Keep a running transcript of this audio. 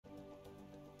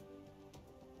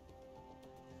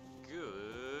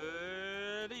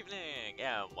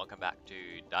and welcome back to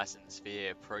Dyson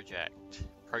Sphere Program.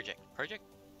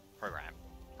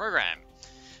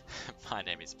 My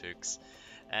name is Pooks,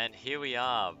 and here we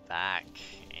are back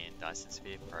in Dyson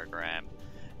Sphere Program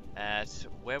at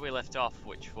where we left off,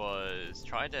 which was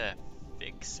trying to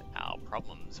fix our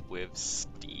problems with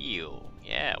steel.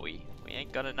 Yeah, we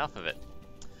ain't got enough of it.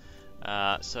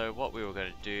 So what we were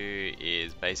going to do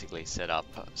is basically set up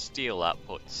steel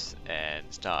outputs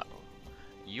and start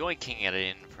yoinking it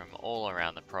in from all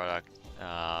around the planet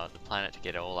to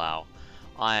get all our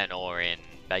iron ore in,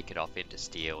 bake it off into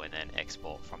steel, and then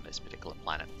export from this particular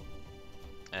planet.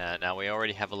 Now we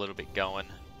already have a little bit going,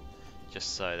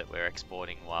 just so that we're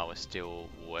exporting while we're still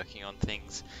working on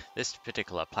things. This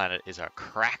particular planet is a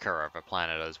cracker of a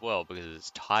planet as well, because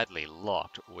it's tidally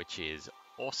locked, which is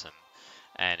awesome,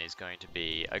 and is going to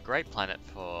be a great planet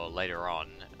for later on.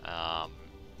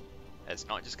 It's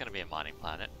not just going to be a mining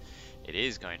planet. It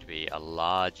is going to be a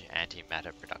large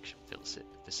antimatter production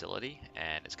facility,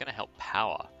 and it's going to help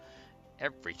power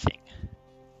everything.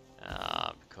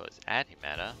 Because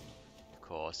antimatter, of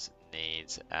course,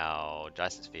 needs our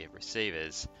Dyson Sphere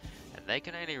receivers, and they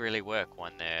can only really work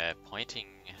when they're pointing,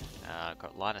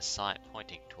 got line of sight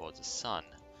pointing towards the sun.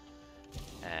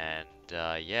 And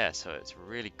yeah, so it's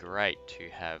really great to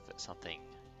have something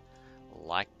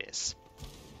like this.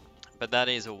 But that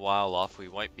is a while off. We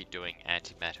won't be doing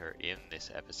antimatter in this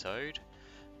episode.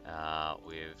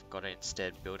 We've got to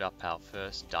instead build up our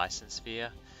first Dyson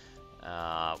Sphere,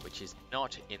 which is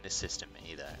not in the system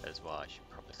either as well. I should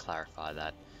probably clarify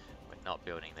that. We're not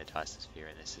building the Dyson Sphere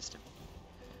in this system.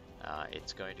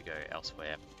 It's going to go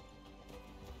elsewhere.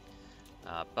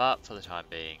 But for the time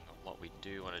being, what we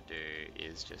do want to do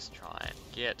is just try and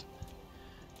get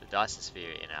the Dyson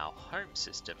Sphere in our home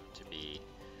system to be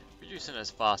producing as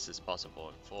fast as possible,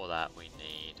 and for that we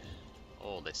need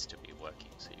all this to be working.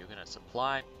 So you're going to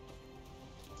supply,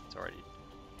 it's already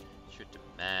should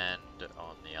demand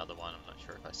on the other one. I'm not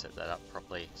sure if I set that up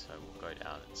properly, so we'll go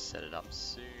down and set it up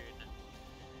soon.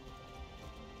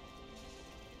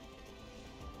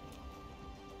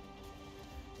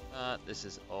 But this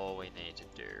is all we need to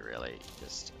do really,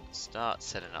 just start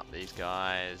setting up these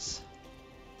guys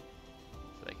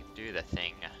so they can do their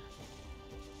thing.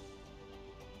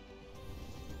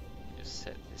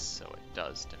 Set this so it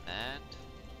does demand.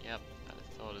 Yep,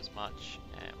 I thought as much,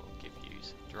 and we'll give you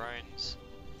some drones.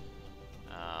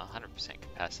 100%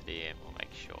 capacity, and we'll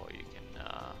make sure you can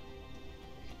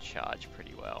charge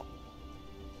pretty well.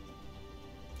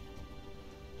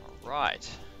 Alright.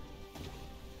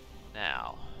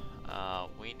 Now,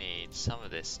 we need some of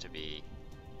this to be...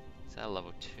 Is that a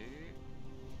level 2?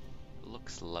 It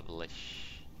looks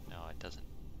levelish. No, it doesn't.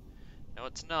 No,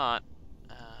 it's not.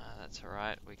 That's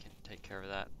alright, we can take care of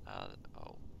that.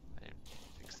 Oh, I didn't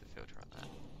fix the filter on that.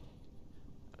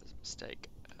 That was a mistake.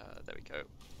 There we go.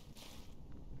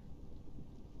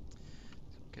 So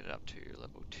we'll get it up to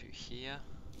level 2 here.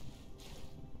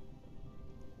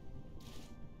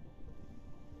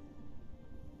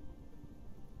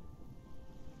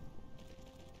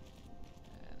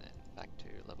 And then back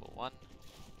to level 1.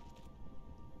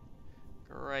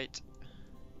 Great.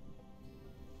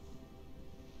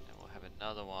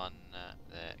 Another one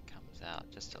that comes out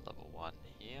just at level 1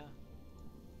 here,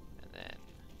 and then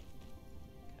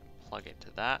can plug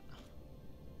into that.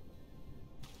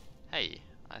 Hey,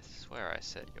 I swear I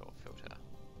set your filter.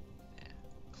 Yeah,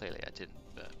 clearly I didn't,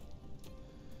 but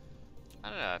I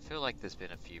don't know, I feel like there's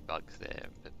been a few bugs there,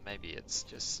 but maybe it's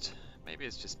just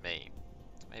me.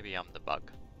 Maybe I'm the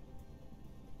bug.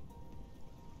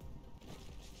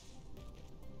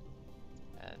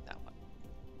 And that one.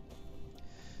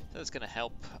 So it's going to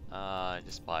help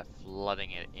just by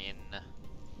flooding it in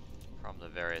from the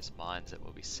various mines that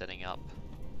we'll be setting up.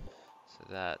 So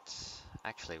that,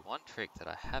 actually one trick that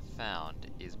I have found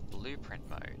is blueprint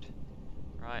mode.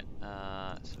 Right,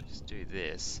 so just do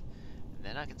this, and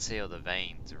then I can see all the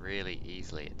veins really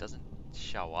easily. It doesn't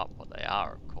show up what they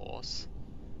are, of course,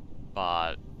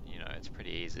 but you know, it's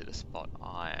pretty easy to spot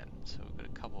iron. So we've got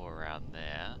a couple around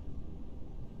there.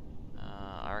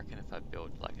 I reckon if I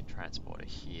build like a transporter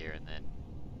here and then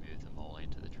move them all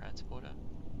into the transporter,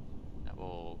 that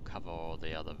will cover all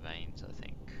the other veins, I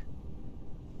think.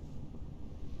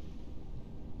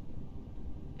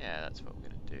 Yeah, that's what we're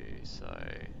going to do. So,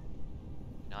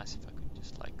 nice if I could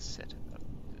just like set a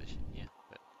position here,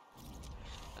 but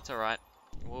that's alright.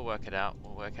 We'll work it out.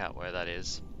 We'll work out where that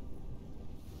is.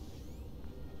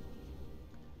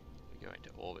 We go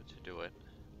into orbit to do it.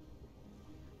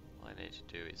 All I need to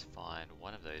do is find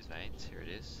one of those veins, here it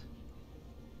is,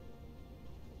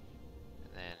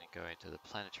 and then go into the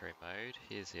planetary mode.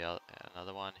 Here's the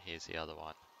another one, here's the other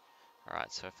one,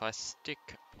 Alright, so if I stick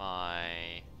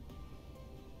my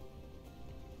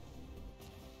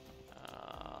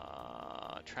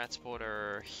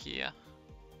transporter here,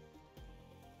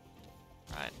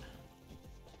 right,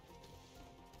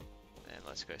 then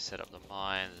let's go set up the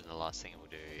mines, and the last thing we'll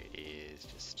do is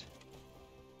just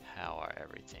power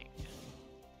everything.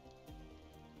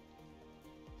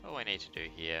 All we need to do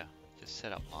here, just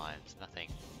set up mines, nothing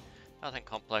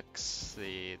complex.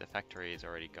 The factory is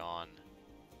already gone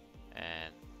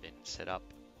and been set up.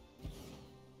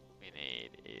 We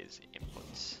need is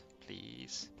inputs,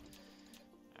 please.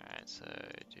 Alright, so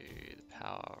do the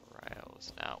power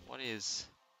rails. Now, what is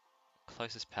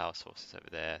closest power sources over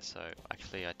there? So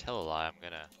actually, I tell a lie. I'm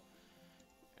going to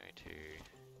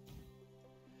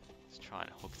let's try and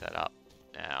hook that up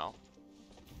now.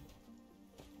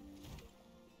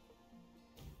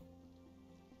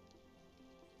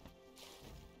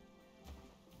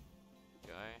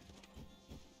 Go.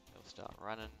 It'll start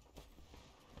running.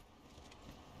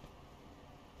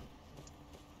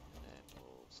 And then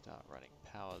we'll start running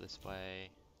power this way.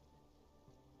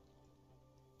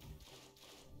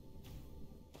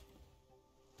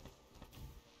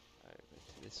 Over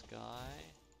to this guy.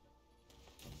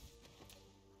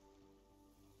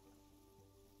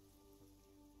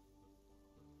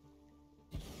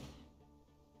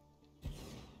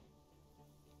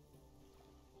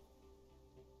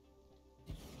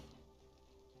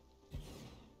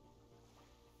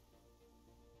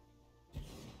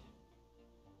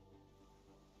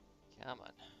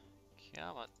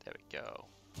 Come on, there we go.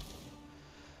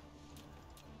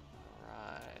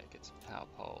 Alright, get some power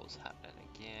poles happening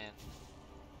again.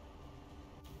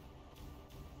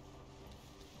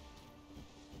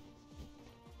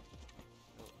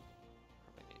 Oh,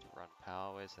 probably need to run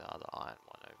power. Where's the other iron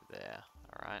one over there?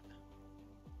 Alright.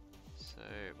 So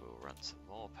we'll run some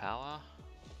more power.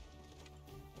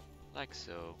 Like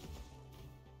so.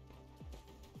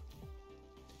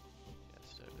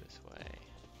 Just over this way.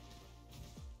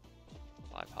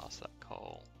 Bypass that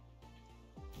coal.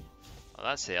 Well,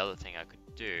 that's the other thing I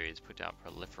could do, is put down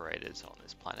proliferators on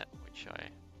this planet, which I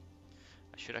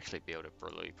should actually be able to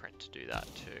blueprint to do that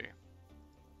too.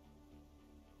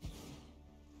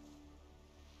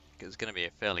 Because it's going to be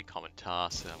a fairly common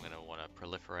task that I'm going to want to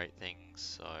proliferate things,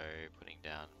 so putting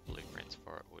down blueprints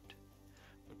for it would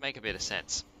make a bit of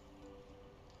sense.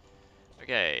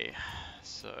 Okay,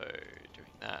 so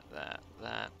doing that.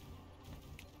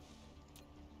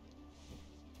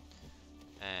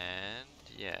 And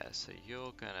yeah, so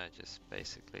you're gonna just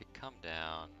basically come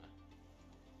down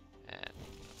and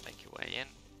make your way in.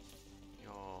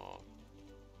 You're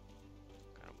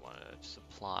gonna want to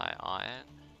supply iron.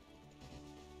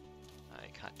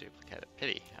 You can't duplicate it.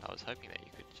 Pity. I was hoping that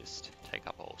you could just take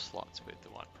up all slots with the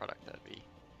one product. That'd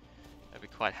be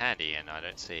quite handy, and I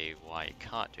don't see why you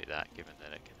can't do that, given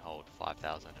that it can hold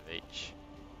 5,000 of each.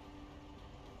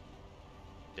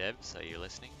 Devs, are you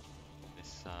listening?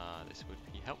 This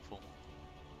would be helpful,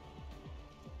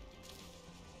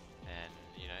 and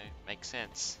you know, makes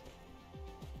sense.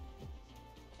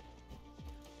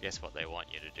 I guess what they want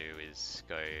you to do is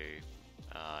go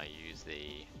use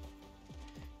the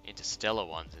interstellar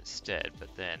ones instead,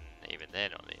 but then even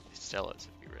then on the interstellars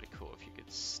it'd be really cool if you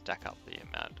could stack up the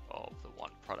amount of the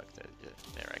one product that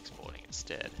they're exporting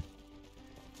instead,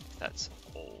 if that's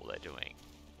all they're doing.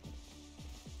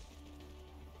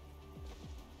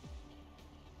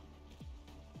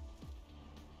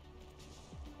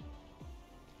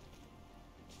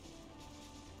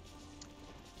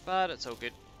 But it's all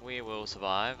good. We will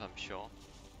survive, I'm sure.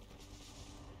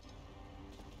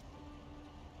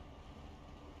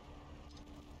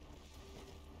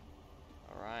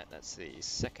 Alright, that's the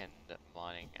second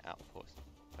mining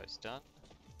outpost done.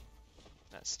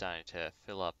 That's starting to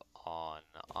fill up on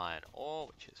iron ore,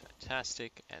 which is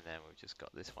fantastic. And then we've just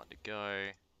got this one to go.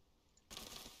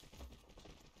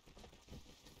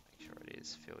 Make sure it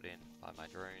is filled in by my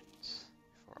drones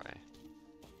before I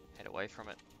head away from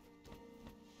it.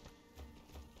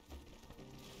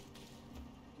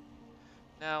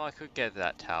 Now I could get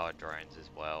that tower drones as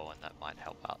well, and that might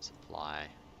help out supply.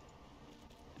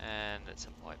 And at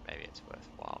some point maybe it's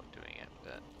worthwhile doing it,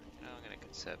 but you know, I'm going to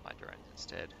conserve my drones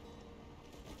instead.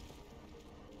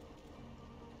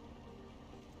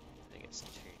 I think it's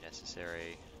too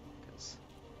necessary, because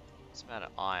this amount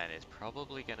of iron is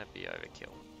probably going to be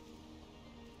overkill.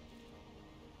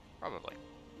 Probably.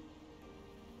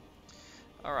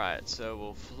 Alright, so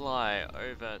we'll fly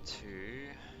over to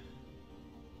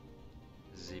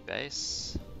the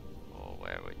base, or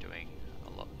where we're doing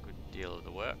a good deal of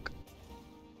the work.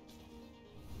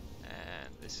 And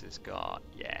this has got,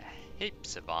 yeah,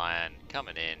 heaps of iron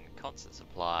coming in, constant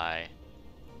supply.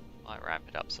 Might ramp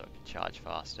it up so it can charge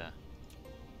faster.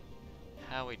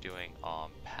 How are we doing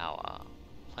on power?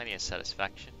 Plenty of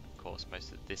satisfaction. Of course,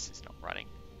 most of this is not running.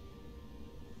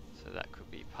 So that could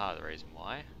be part of the reason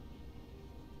why.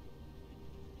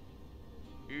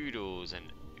 Oodles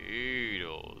and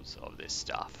oodles of this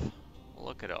stuff.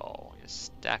 Look at all, just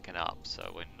stacking up,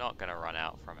 so we're not going to run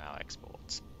out from our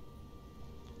exports.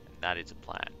 And that is a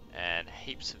plan. And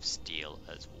heaps of steel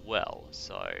as well,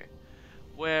 so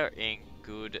we're in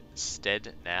good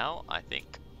stead now, I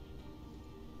think.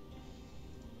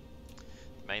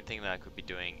 The main thing that I could be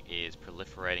doing is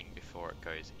proliferating before it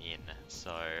goes in,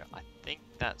 so I think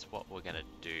that's what we're going to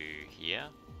do here.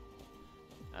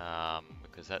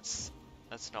 Because that's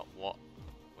not what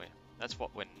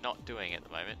we're not doing at the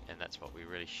moment, and that's what we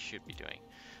really should be doing.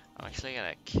 I'm actually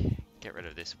going to get rid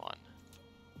of this one,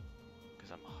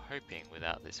 because I'm hoping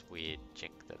without this weird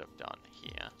jink that I've done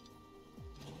here,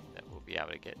 that we'll be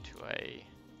able to get to a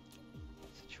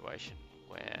situation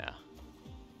where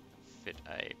fit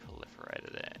a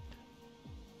proliferator there.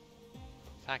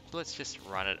 In fact, let's just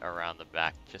run it around the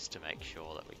back just to make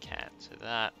sure that we can. So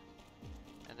that,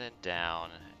 and then down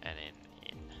and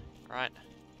in, right?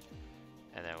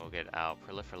 And then we'll get our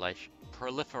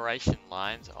proliferation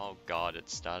lines. Oh god, it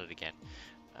started again.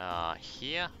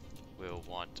 Here we'll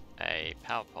want a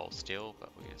power pole still, but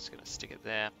we're just going to stick it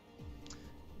there.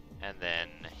 And then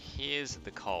here's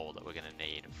the coal that we're going to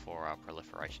need for our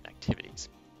proliferation activities.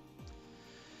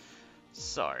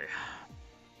 So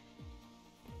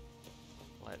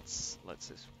let's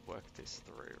just work this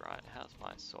through, right? How's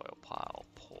my soil pile?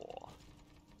 Poor.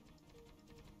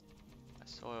 My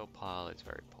soil pile is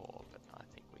very poor, but I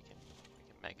think we can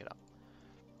make it up.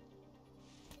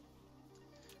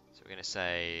 So we're going to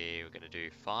say we're going to do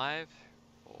 5,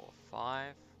 4,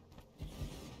 5,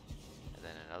 and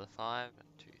then another 5,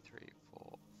 and 2, 3,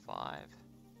 4, 5.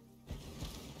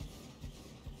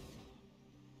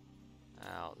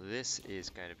 Now this is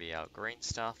going to be our green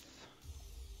stuff.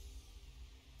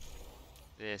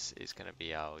 This is going to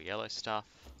be our yellow stuff.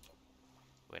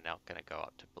 We're not going to go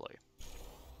up to blue.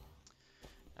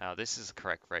 Now this is the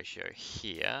correct ratio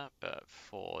here, but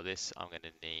for this I'm going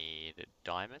to need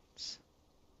diamonds.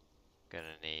 I'm going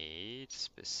to need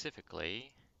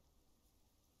specifically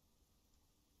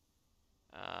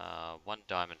 1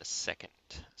 diamond a second.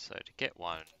 So to get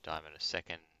 1 diamond a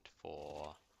second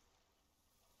for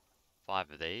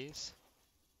 5 of these,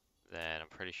 then I'm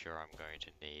pretty sure I'm going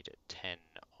to need 10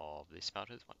 of these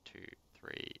smelters. 1, 2,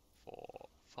 3, 4,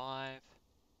 5.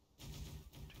 1,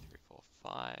 2, 3, 4,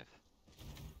 5.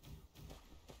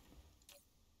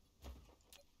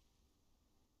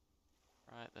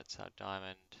 Right, that's our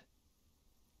diamond.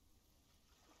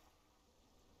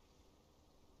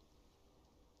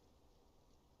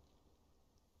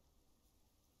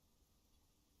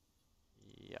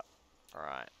 Yep,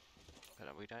 alright.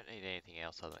 But we don't need anything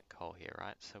else other than coal here,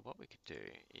 right? So what we could do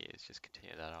is just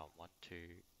continue that on 1, 2,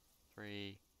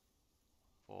 3,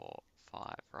 4,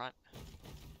 5, right?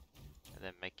 And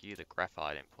then make you the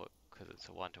graphite input because it's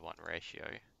a 1-to-1 ratio.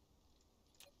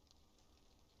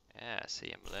 Yeah,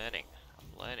 see, I'm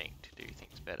learning to do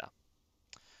things better.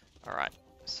 Alright,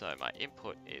 so my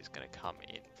input is going to come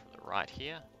in from the right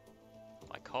here,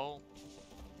 my coal.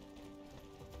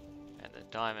 And the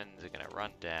diamonds are going to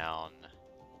run down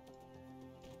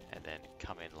and then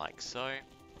come in like so.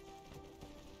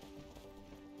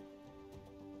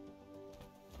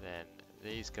 Then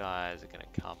these guys are going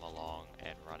to come along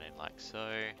and run in like so.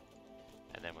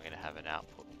 And then we're going to have an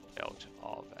output belt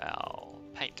of our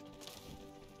paint.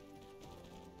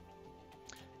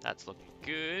 That's looking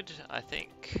good, I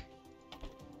think.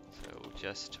 So we'll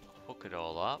just hook it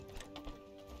all up.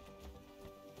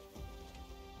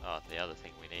 Oh, the other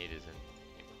thing we need is an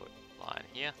input line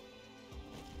here.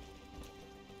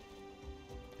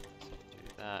 So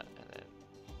do that, and then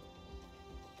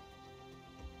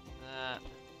that,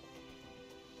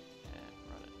 and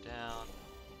run it down.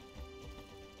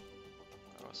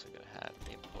 We're also going to have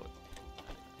input,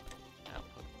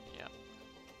 output, yeah.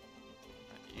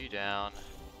 Run you down,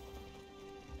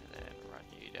 and then run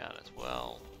you down as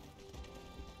well.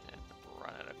 And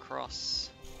run it across.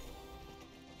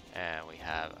 And we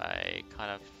have a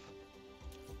kind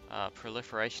of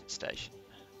proliferation station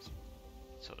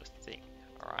sort of thing.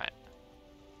 Alright.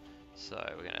 So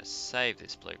we're going to save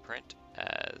this blueprint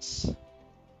as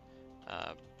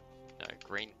no,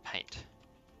 green paint.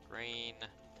 Green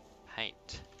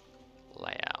paint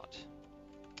layout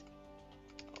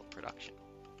or production.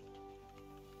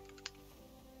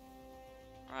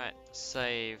 Alright,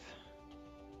 save.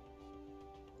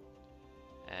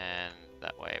 And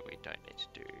that don't need to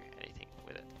do anything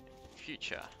with it in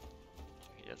future.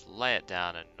 You just lay it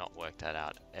down and not work that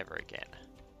out ever again.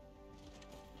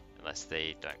 Unless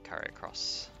they don't carry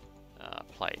across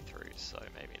playthroughs, so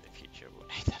maybe in the future we'll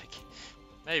need that again.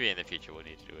 Maybe in the future we'll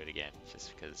need to do it again,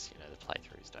 just because, you know, the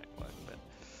playthroughs don't work, but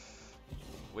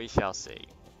we shall see.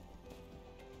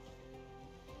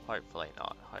 Hopefully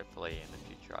not. Hopefully in the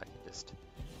future I can just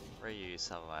reuse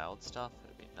some of my old stuff,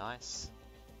 it'd be nice.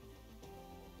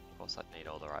 Of course I'd need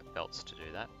all the right belts to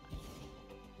do that.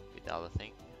 Be the other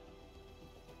thing.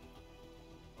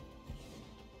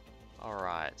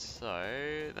 Alright,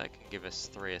 so that can give us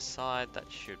 3 aside, that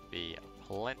should be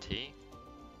plenty.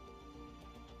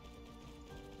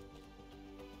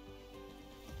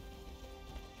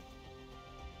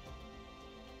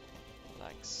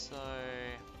 Like so.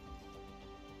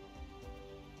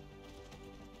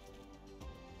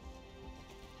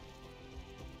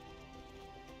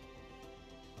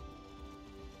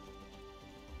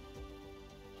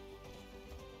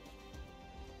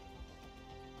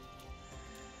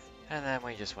 And then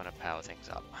we just want to power things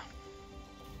up.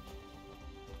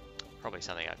 Probably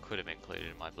something I could have included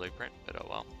in my blueprint, but oh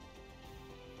well.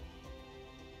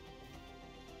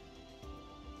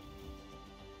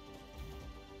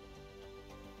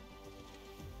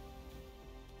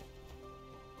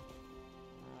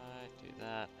 Alright, do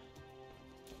that.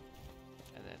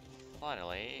 And then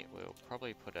finally, we'll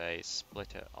probably put a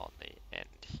splitter on the end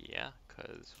here,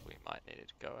 because we might need it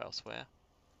to go elsewhere.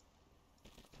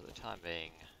 For the time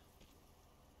being,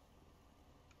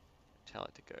 tell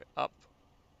it to go up,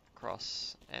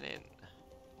 across, and in.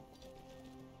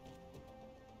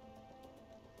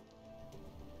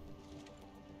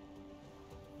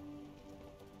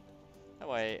 That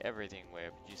way, everything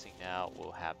we're producing now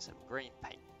will have some green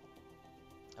paint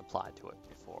applied to it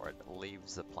before it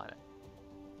leaves the planet.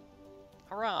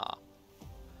 Hurrah!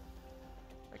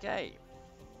 Okay.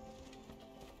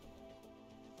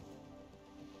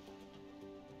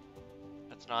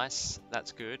 That's nice,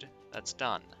 that's good, that's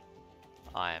done.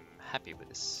 I'm happy with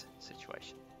this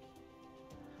situation.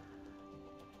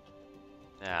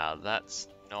 Now that's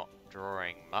not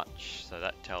drawing much, so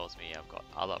that tells me I've got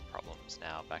other problems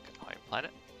now back at home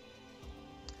planet.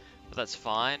 But that's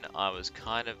fine, I was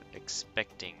kind of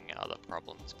expecting other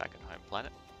problems back at home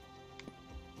planet.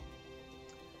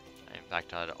 In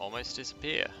fact, I'd almost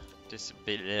disappear. I'd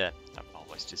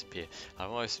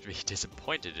almost be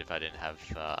disappointed if I didn't have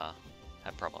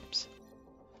problems.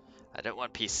 I don't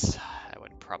want peace, I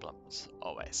want problems,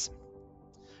 always.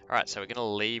 Alright, so we're gonna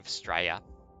leave Straya.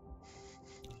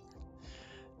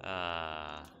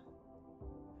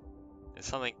 There's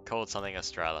something called something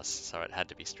Australis, so it had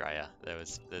to be Straya.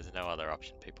 There's no other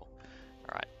option, people.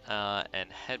 Alright,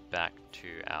 and head back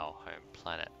to our home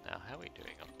planet. Now, how are we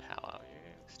doing on power?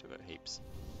 Yeah, we've still got heaps.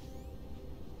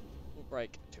 We'll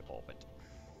break to orbit.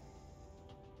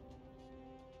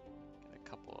 Get a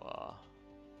couple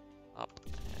up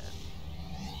and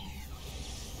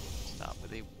start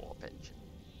with the warp engine.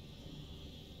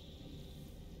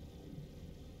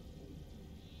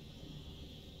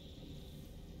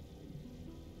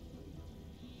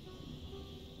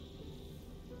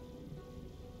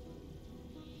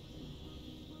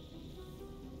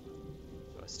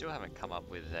 So I still haven't come up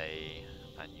with a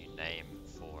new name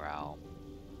for our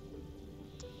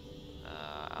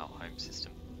home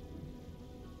system.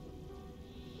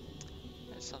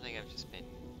 It's something I've just been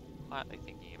quietly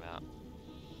thinking about.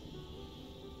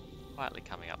 Quietly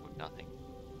coming up with nothing.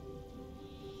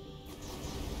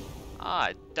 Ah,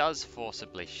 it does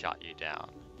forcibly shut you down.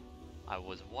 I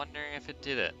was wondering if it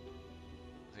did it.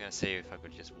 I was going to see if I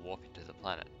could just warp into the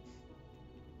planet.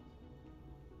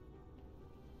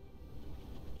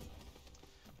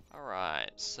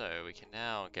 Alright, so we can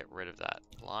now get rid of that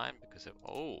line because of...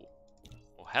 Oh!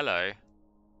 Well, hello!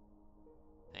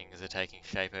 Things are taking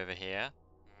shape over here.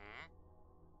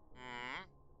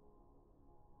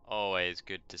 Always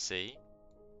good to see.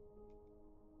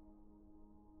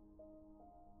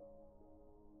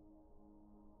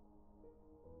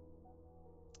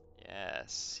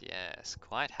 Yes, yes,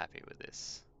 quite happy with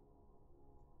this.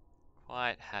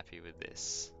 Quite happy with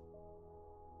this.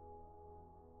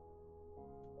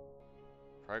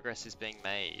 Progress is being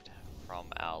made from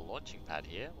our launching pad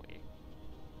here,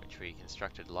 which we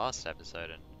constructed last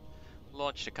episode and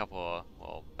launched a couple,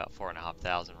 well, about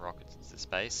 4,500 rockets into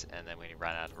space, and then we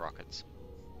ran out of rockets.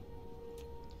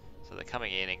 So they're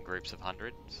coming in groups of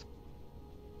hundreds,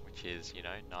 which is, you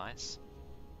know, nice.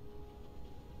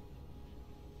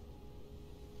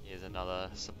 Here's another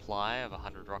supply of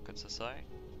 100 rockets or so,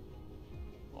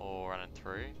 all running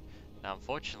through. Now,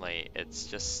 unfortunately, it's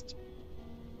just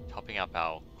topping up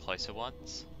our closer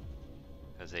ones,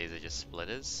 because these are just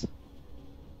splitters.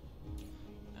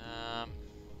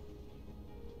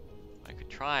 I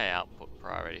could try output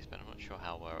priorities, but I'm not sure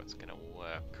how well it's going to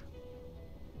work.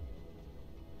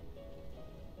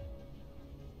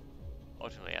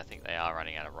 Ultimately, I think they are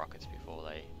running out of rockets before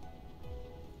they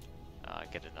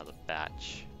get another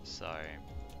batch, so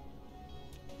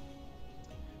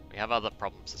we have other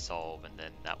problems to solve, and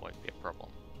then that won't be a problem.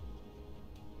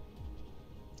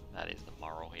 That is the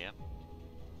moral here.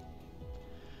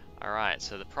 Alright,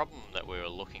 so the problem that we were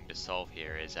looking to solve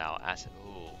here is our asset.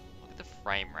 Ooh, look at the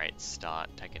frame rates start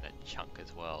taking a chunk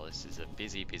as well. This is a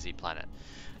busy, busy planet.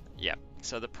 Yeah,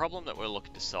 so the problem that we're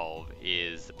looking to solve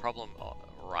is the problem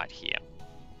right here,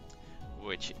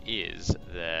 which is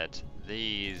that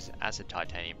these acid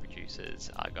titanium producers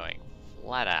are going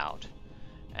flat out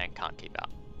and can't keep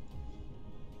up.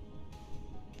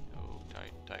 Oh,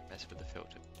 don't mess with the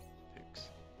filter, Pooks.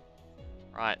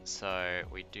 Right, so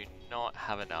we do not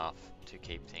have enough to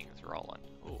keep things rolling.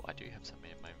 Oh, I do have some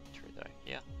in my inventory though.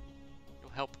 Yeah,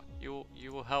 you'll help. You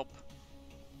will help.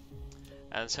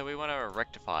 And so we want to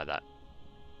rectify that.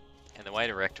 And the way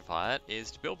to rectify it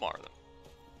is to build more of them.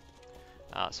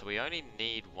 So we only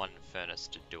need one furnace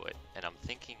to do it, and I'm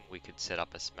thinking we could set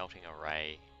up a smelting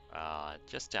array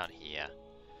just down here,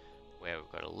 where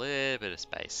we've got a little bit of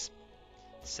space.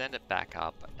 Send it back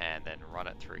up and then run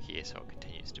it through here so it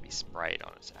continues to be sprayed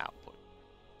on its output.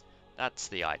 That's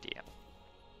the idea.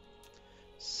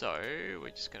 So we're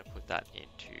just going to put that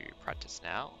into practice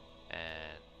now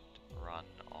and run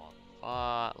on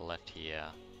far left here,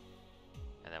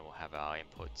 and then we'll have our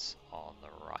inputs on the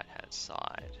right hand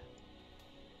side.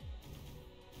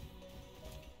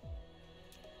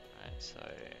 Right, so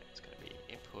it's going to be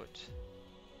input,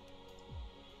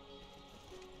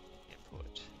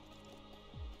 input,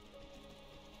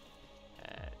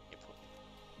 and input.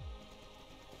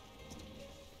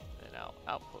 Then our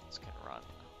outputs can run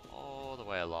all the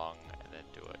way along and then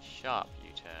do a sharp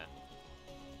U-turn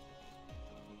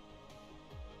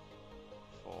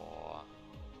for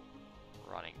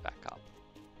running back up.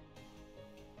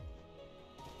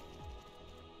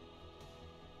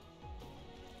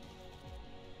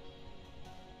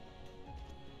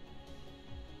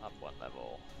 Up one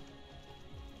level,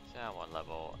 down one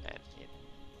level, and in.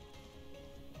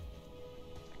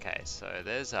 Okay, so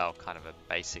there's our kind of a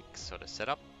basic sort of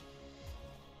setup.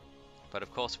 But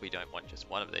of course we don't want just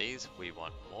one of these, we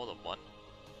want more than one.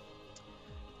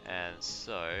 And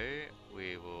so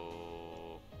we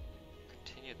will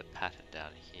continue the pattern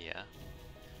down here.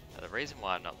 Now the reason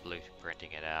why I'm not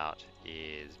blueprinting it out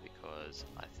is because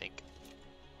I think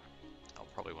I'll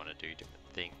probably want to do different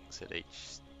things at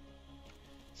each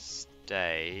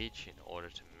stage in order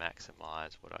to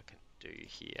maximize what I can do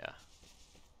here.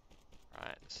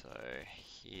 Right, so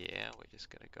here we're just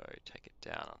going to go take it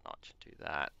down a notch and do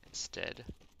that instead.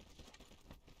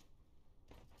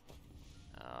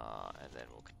 And then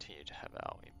we'll continue to have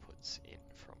our inputs in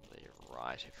from the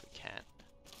right if we can.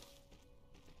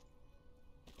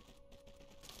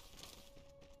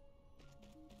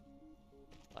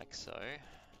 Like so.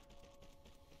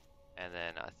 And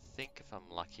then I think if I'm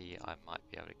lucky I might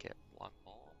be able to get one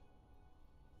more.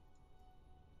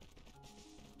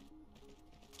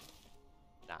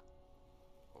 Nah,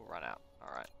 we'll run out.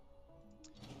 Alright.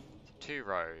 So 2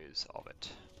 rows of it,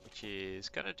 which is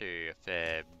going to do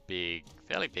a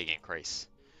fairly big increase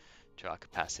to our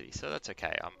capacity, so that's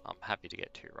okay. I'm happy to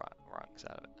get 2 rungs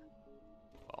out of it.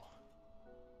 Well,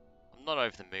 I'm not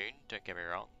over the moon, don't get me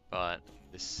wrong, but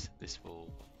this will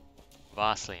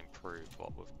vastly improve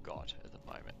what we've got at the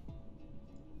moment.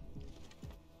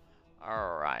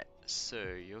 Alright, so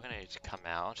you're going to need to come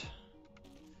out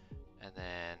and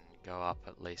then go up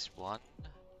at least 1.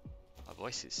 My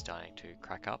voice is starting to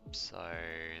crack up, so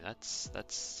that's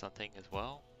something as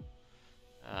well.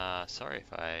 Sorry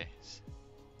if I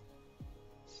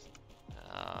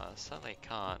suddenly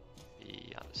can't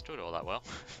be understood all that well.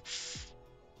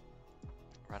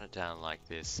 Run it down like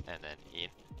this and then in.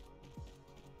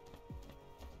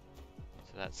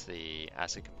 So that's the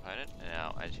acid component.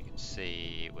 Now, as you can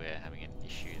see, we're having an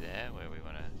issue there where we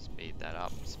want to speed that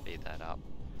up.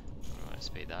 We want to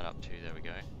speed that up too, there we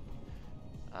go.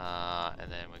 And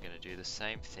then we're going to do the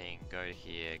same thing, go to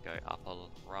here, go up a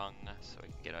rung so we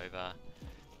can get over,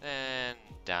 then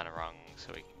down a rung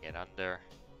so we can get under.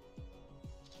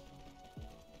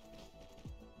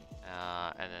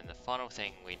 And then the final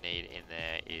thing we need in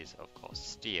there is of course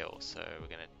steel, so we're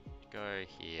going to go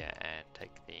here and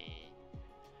take the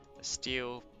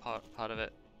steel part of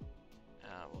it.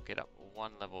 We'll get up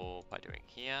 1 level by doing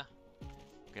here,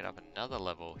 we'll get up another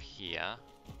level here.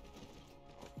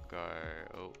 Go,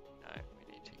 oh no,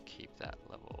 we need to keep that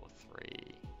level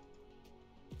 3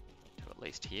 at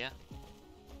least here.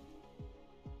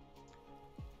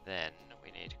 Then we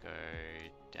need to go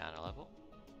down a level.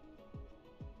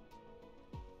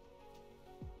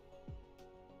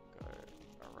 Go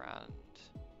around.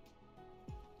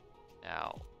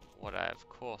 Now, what I of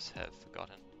course have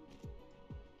forgotten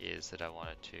is that I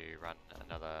wanted to run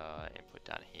another input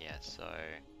down here, so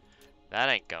that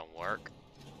ain't gonna work.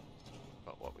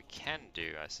 But what we can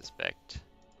do, I suspect,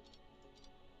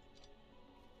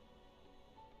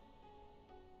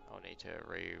 I'll need to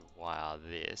rewire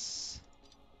this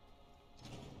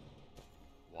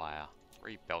wire,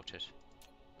 rebelt it.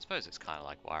 I suppose it's kind of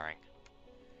like wiring.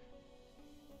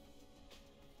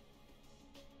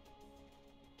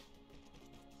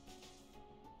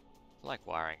 Like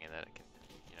wiring in that it can,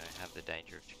 you know, have the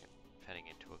danger of turning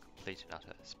into a complete and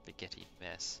utter spaghetti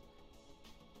mess.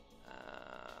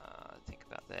 Think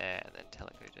about there, and then tell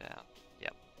it go down.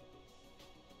 Yep.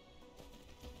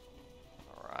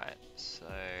 Alright, so,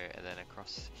 and then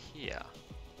across here.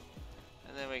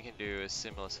 And then we can do a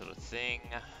similar sort of thing.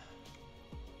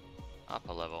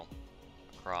 Upper level,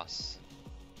 across,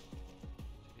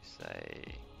 to say,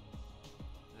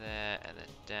 there, and then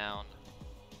down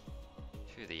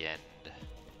to the end.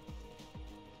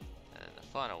 And then the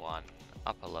final one,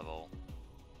 upper level,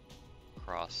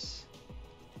 across,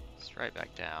 straight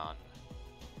back down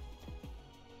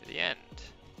to the end.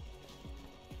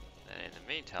 And in the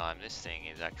meantime, this thing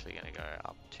is actually going to go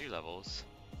up 2 levels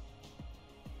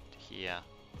to here,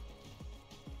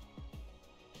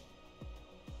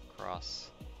 across,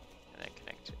 and then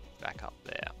connect it back up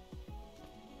there.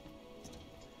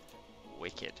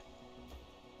 Wicked.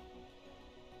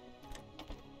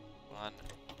 1,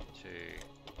 2,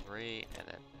 3, and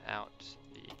then out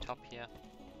the top here.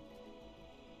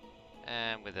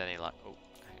 And with any luck, oh,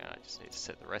 hang on, I just need to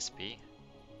set the recipe.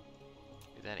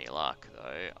 With any luck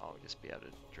though, I'll just be able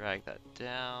to drag that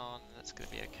down. That's going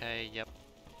to be okay, yep.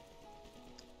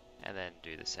 And then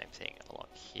do the same thing along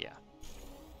here.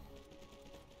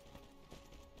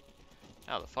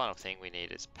 Now the final thing we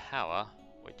need is power,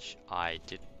 which I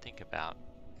didn't think about.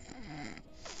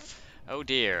 Oh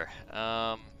dear.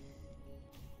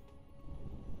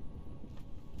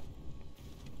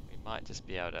 We might just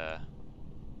be able to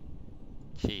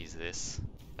cheese this,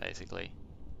 basically.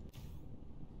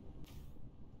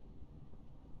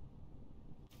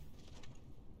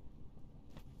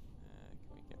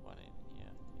 Can we get one in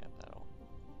here? Yep, that'll.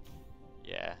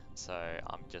 Yeah, so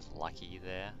I'm just lucky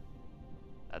there.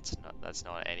 That's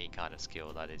not any kind of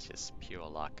skill. That is just pure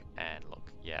luck. And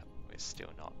look, yeah, we're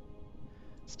still not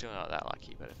that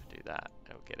lucky. But if I do that,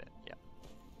 it'll get it. Yeah.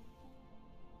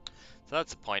 So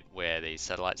that's the point where these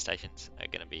satellite stations are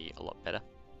going to be a lot better.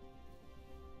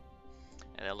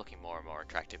 And they're looking more and more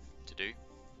attractive to do.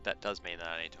 That does mean that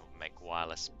I need to make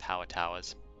wireless power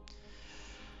towers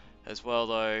as well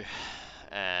though,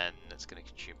 and it's going to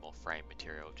consume more frame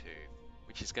material too,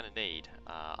 which is going to need,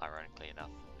 ironically enough,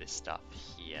 this stuff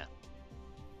here.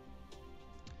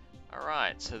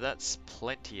 Alright, so that's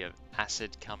plenty of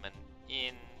acid coming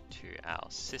into our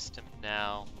system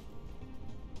now.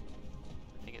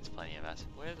 I think it's plenty of acid.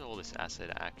 Where does all this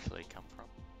acid actually come from?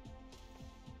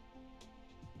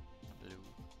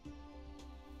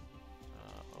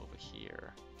 Over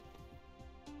here.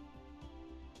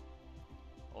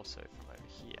 Also from over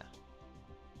here.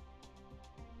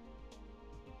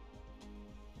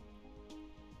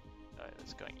 No,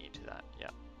 that's going into that,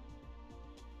 yep.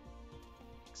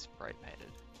 Spray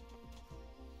painted.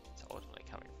 It's ultimately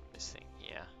coming from this thing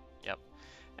here. Yep.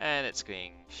 And it's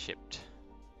being shipped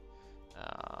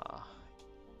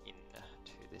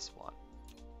into this one.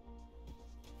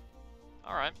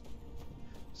 Alright.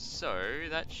 So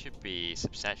that should be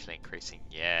substantially increasing.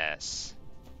 Yes.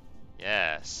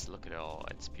 Yes, look at it all.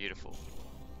 It's beautiful.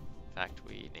 In fact,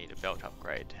 we need a belt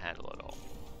upgrade to handle it all.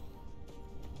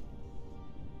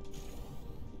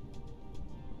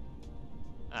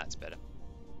 That's better.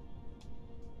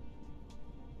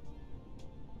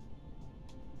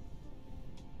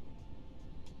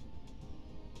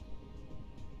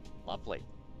 Lovely.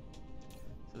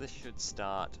 So this should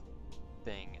start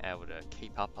being able to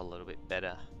keep up a little bit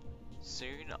better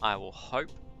soon, I will hope.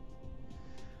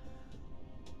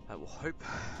 I will hope.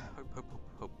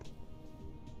 Hope.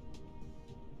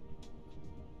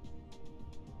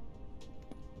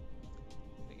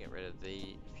 Let me get rid of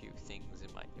the few things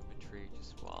in my inventory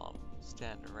just while I'm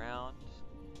standing around.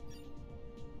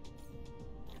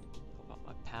 Pop up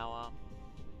my power.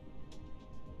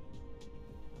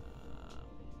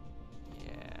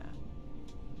 Yeah.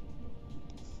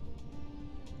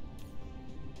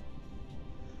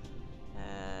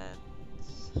 And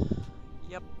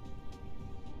yep.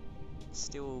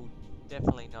 Still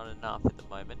Definitely not enough at the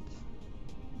moment.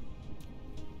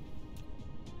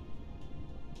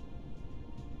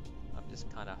 I'm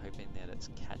just kind of hoping that it's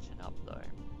catching up though.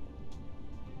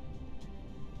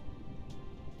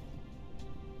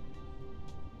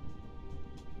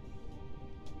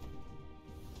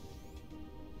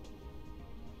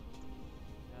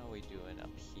 How are we doing up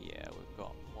here? We've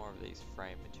got more of these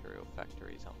frame material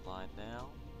factories online now.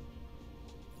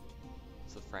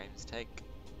 What's the frames take?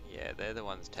 Yeah, they're the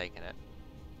ones taking it.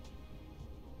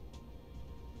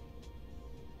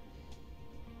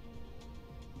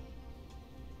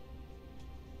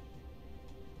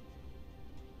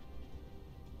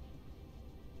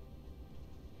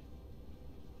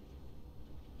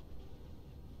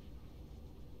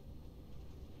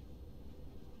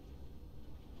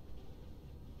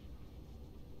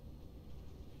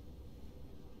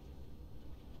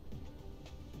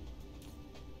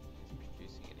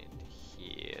 Producing it into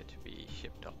here to be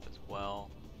shipped off as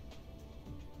well.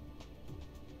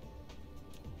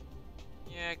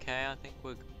 Yeah, okay, I think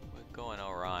we're going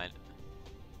alright.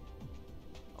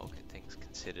 All good things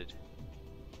considered.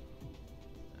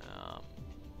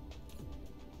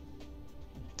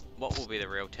 What will be the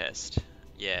real test?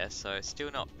 Yeah, so still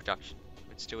not production.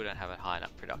 We still don't have a high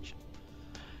enough production.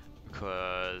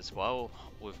 Because, well,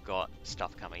 we've got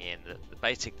stuff coming in. The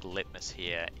basic litmus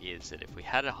here is that if we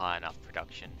had a high enough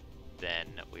production, then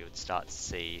we would start to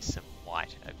see some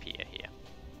white appear here.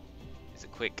 It's a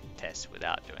quick test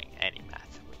without doing any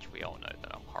math, which we all know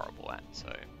that I'm horrible at,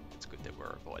 so it's good that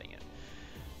we're avoiding it.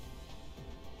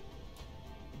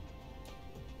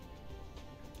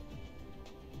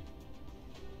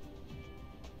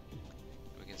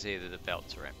 We can see that the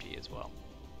belts are empty as well.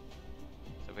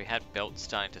 So we had belts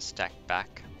starting to stack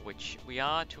back, which we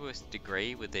are to a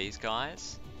degree with these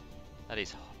guys. That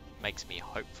makes me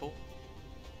hopeful.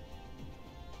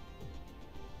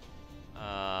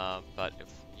 But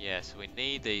so we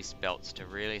need these belts to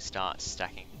really start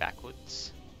stacking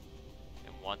backwards.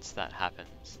 And once that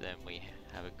happens, then we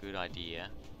have a good idea.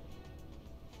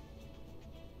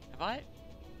 Have I?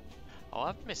 Oh,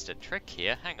 I've missed a trick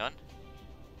here. Hang on.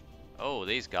 Oh,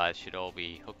 these guys should all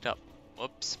be hooked up.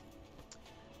 Whoops.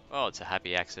 Well, it's a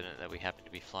happy accident that we happen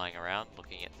to be flying around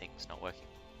looking at things not working.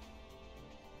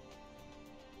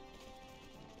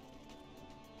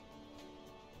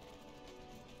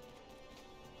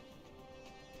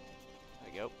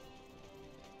 There we go.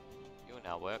 You'll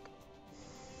now work.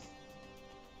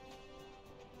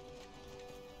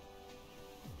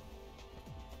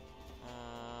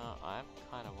 I'm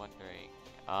kind of wondering...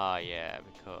 yeah,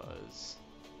 because...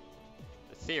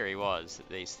 the theory was that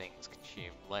these things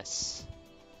consume less...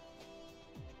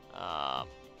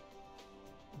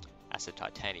 acid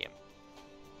titanium.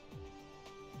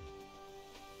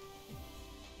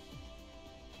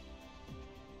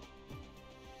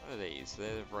 What are these?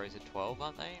 They're the rows of 12,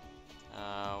 aren't they?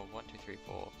 1, 2, 3,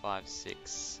 4, 5,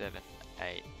 6, 7,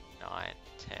 8, 9,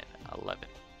 10, 11.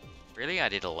 Really? I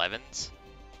did 11s?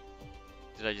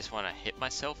 Did I just want to hit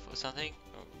myself or something?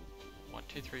 1,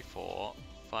 2, 3, 4,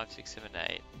 5, 6, 7,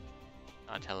 8,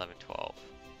 9, 10, 11, 12.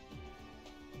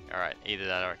 Alright, either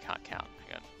that or I can't count.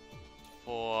 Hang on.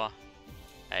 4,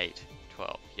 8,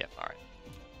 12. Yep, alright.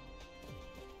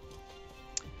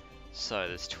 So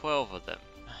there's 12 of them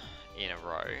in a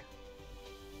row.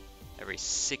 Every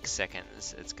 6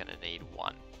 seconds it's going to need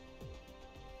 1.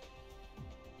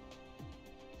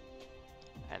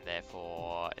 And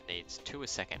therefore it needs 2 a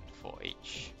second for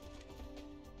each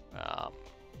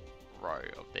row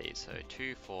of these. So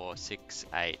 2, 4, 6,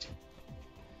 8,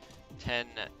 10,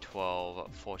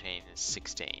 12, 14,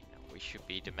 16. We should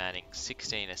be demanding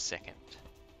 16 a second.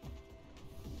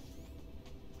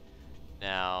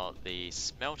 Now the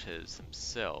smelters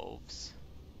themselves,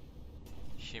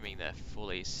 assuming they're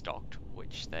fully stocked,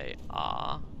 which they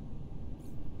are,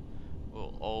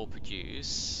 will all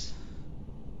produce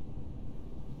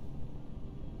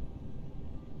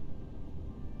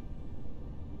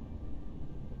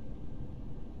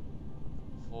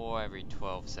for every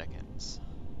 12 seconds.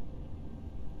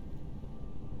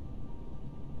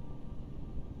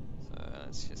 So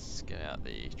let's just get out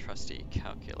the trusty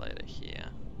calculator here.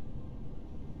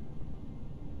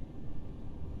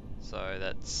 So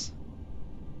that's,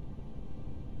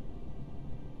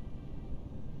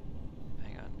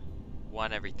 hang on,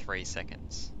 1 every 3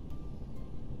 seconds.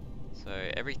 So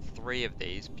every 3 of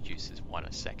these produces 1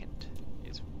 a second,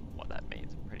 is what that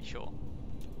means, I'm pretty sure.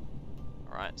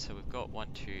 Alright, so we've got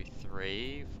 1, 2,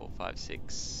 3, 4, 5,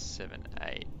 6, 7,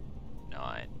 8,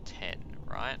 9, 10,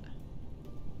 right?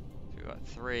 So we've got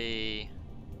 3,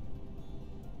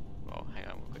 well hang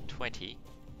on, we've got 20.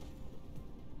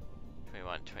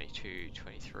 21, 22,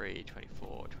 23,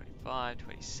 24, 25,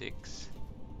 26,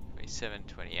 27,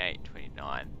 28,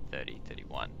 29, 30,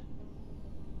 31.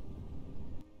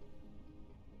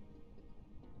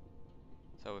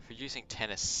 So we're producing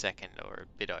 10 a second or a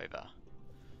bit over.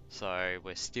 So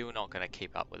we're still not going to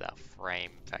keep up with our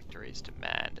frame factory's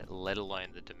demand, let alone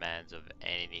the demands of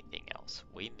anything else.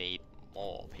 We need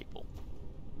more people.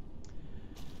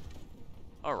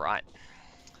 Alright,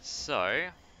 so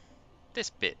this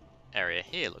bit area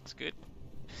here looks good.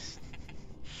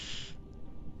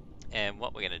 And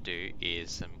what we're going to do is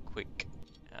some quick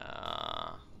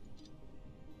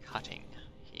cutting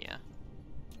here,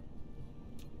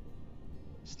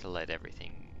 just to let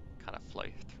everything kind of flow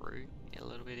through a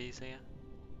little bit easier.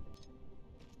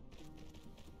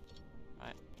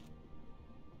 Right,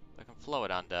 I can flow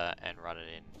it under and run it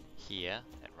in here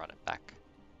and run it back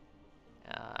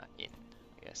in,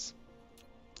 I guess.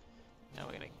 Now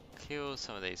we're going to kill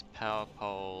some of these power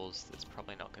poles. That's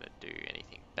probably not going to do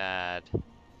anything bad.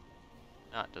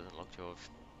 No, it doesn't look to have.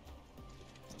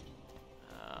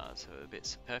 So a bit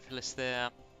superfluous there.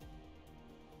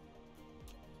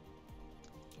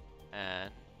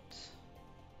 And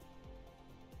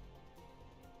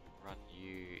run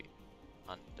you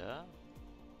under,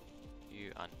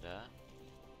 you under,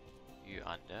 you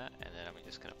under, and then I'm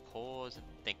just going to pause and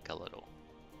think a little.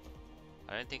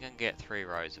 I don't think I can get 3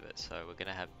 rows of it, so we're going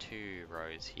to have 2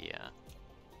 rows here.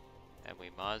 And we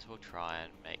might as well try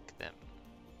and make them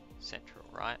central,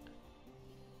 right?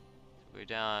 So we're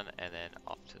down and then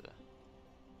off to the...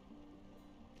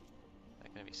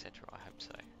 They're going to be central, I hope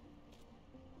so. I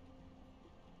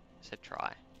said try,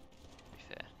 to be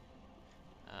fair.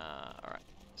 Alright,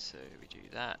 so we do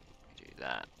that,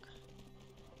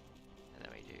 and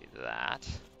then we do that.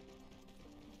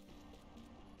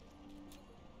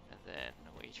 And then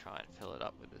we try and fill it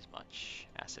up with as much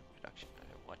acid production.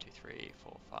 1, 2, 3,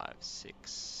 4, 5,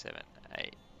 6, 7,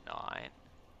 8, 9.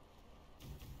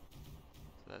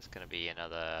 So that's going to be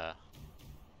another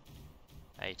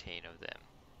 18 of them.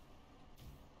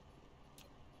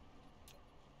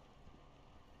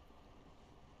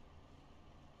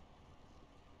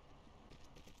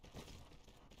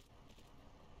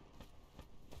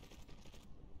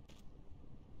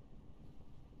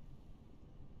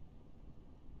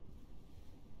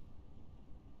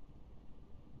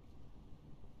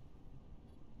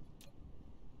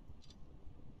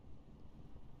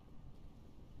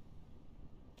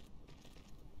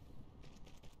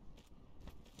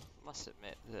 Must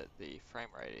admit that the frame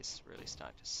rate is really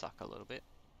starting to suck a little bit.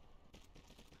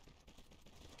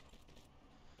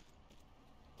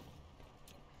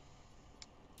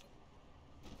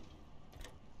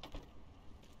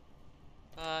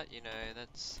 But, you know,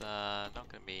 that's not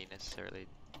going to be necessarily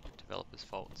developers'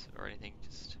 faults or anything.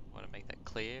 Just want to make that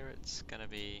clear. It's going to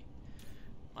be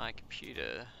my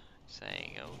computer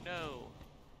saying, oh no,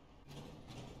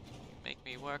 you make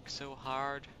me work so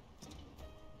hard.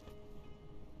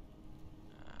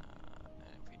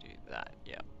 And if we do that,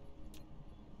 yeah.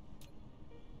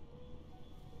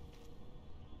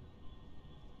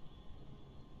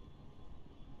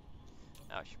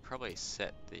 Now I should probably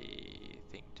set the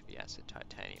thing to be acid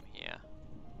titanium here.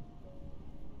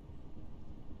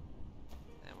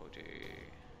 Then we'll do...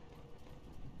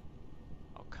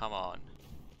 Oh, come on.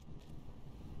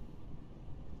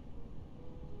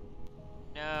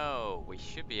 No, we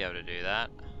should be able to do that.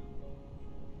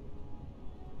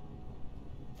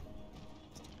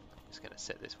 I'm just going to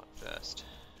set this one first,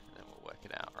 and then we'll work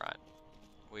it out, right?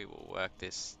 We will work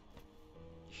this.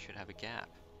 You should have a gap.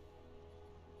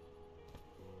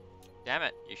 Damn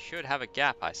it, you should have a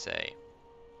gap, I say.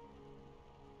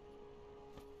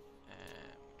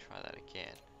 And we'll try that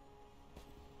again.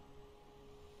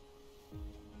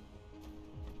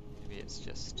 Maybe it's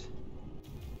just...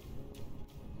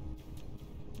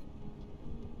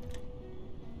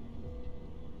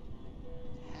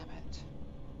 Damn it.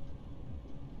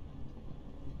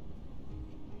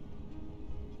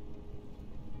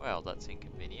 Well, that's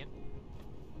inconvenient.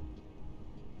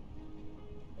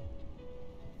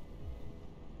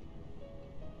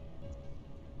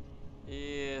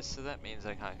 Yeah, so that means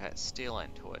I can't get steel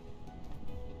into it.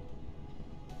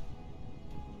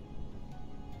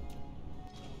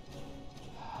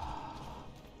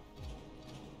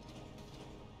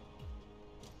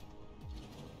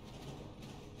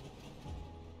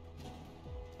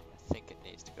 I think it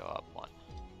needs to go up one.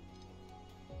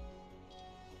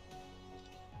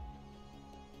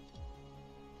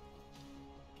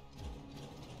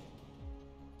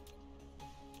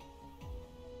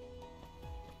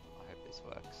 This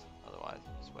works, otherwise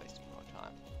I'm just wasting more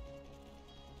time.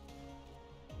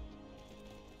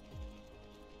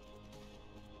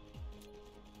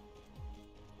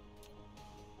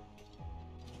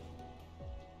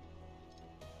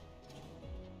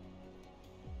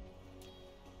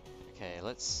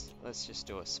 let's just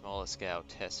do a smaller scale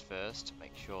test first to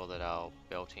make sure that our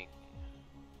belting.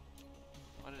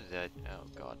 What is that? Oh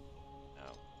god,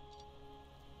 no.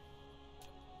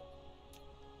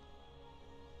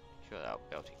 Make sure that our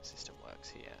belting system works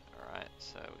here. All right,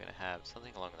 so we're gonna have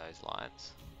something along those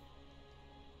lines,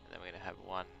 and then we're gonna have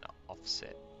one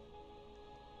offset.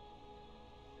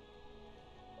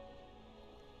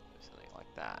 Something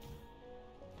like that.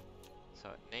 So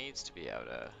it needs to be able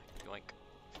to yoink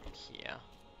from here.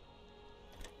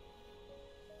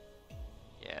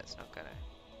 Yeah, it's not gonna.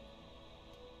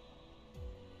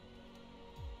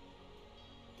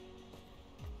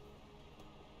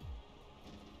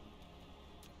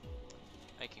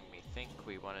 Making me think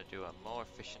we want to do a more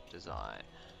efficient design.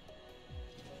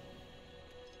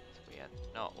 So we are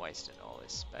not wasting all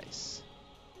this space.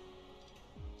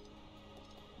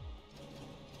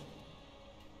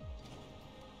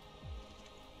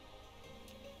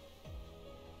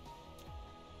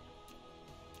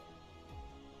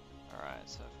 Alright,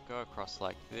 so if we go across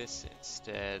like this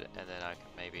instead, and then I can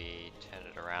maybe turn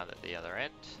it around at the other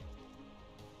end.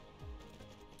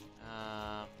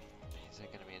 Is there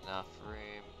going to be enough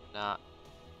room? Nah.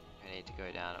 I need to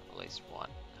go down at least one.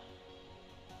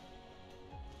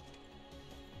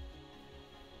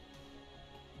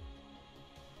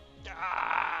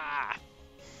 Ah!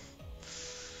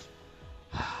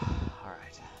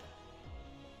 Alright.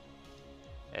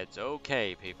 It's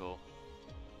okay, people.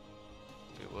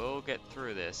 We will get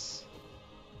through this.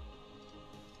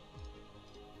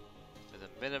 With a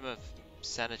minimum of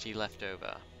sanity left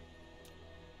over.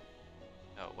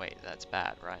 Oh wait, that's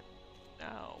bad, right?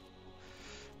 No.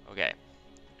 Okay.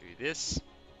 Do this.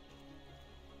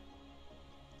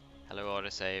 Hello,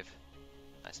 autosave.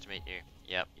 Nice to meet you.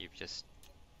 Yep, you've just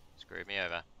screwed me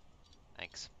over.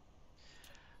 Thanks.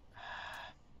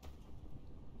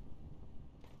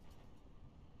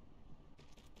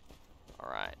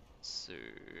 Alright, so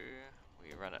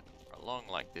we run it along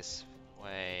like this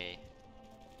way.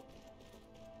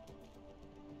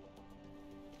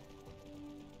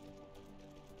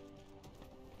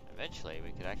 Eventually we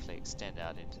could actually extend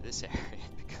out into this area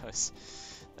because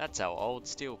that's our old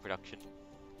steel production.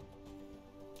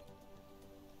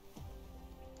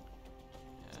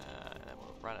 And then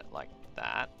we'll run it like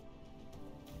that.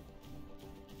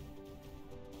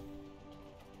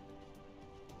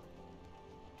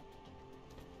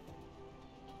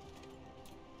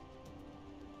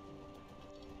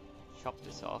 Chop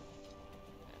this off,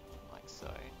 like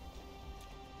so.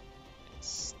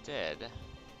 Instead,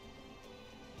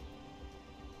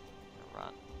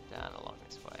 run down along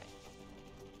this way.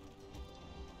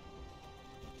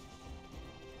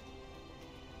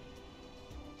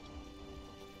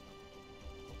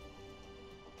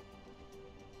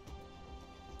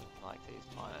 Looking like these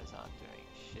miners aren't doing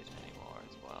shit anymore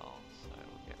as well, so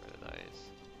we'll get rid of those.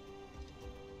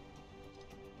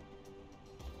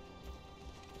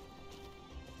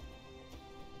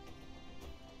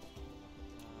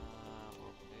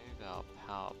 We'll move our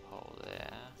power pole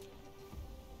there.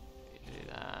 You do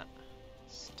that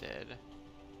instead.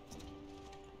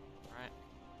 Right.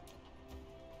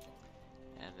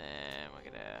 And then we're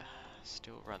gonna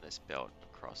still run this belt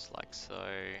across like so.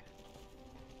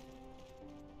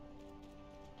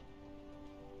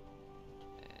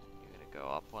 And you're gonna go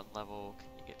up one level. Can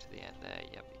you get to the end there?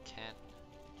 Yep, you can.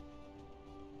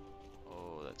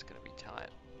 Oh, that's gonna be tight.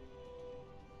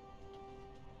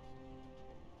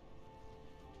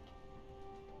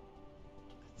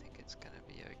 I think it's gonna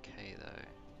be okay though.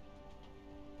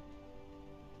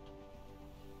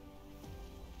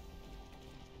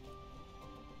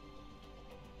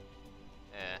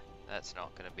 Yeah, that's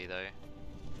not gonna be though.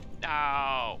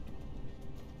 No!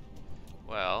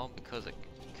 Well, because it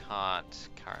can't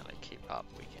currently keep up,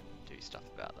 we can do stuff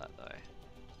about that though.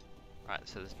 Right,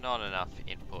 so there's not enough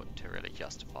input to really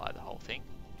justify the whole thing.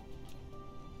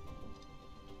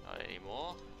 Not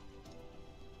anymore.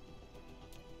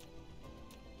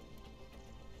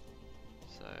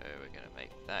 So we're going to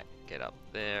make that get up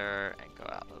there and go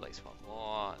out at least one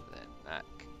more, and then that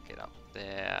can get up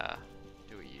there,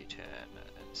 do a U-turn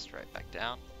and straight back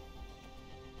down.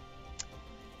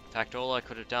 In fact, all I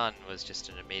could have done was just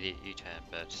an immediate U-turn,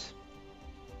 but,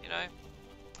 you know,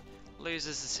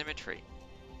 loses the symmetry.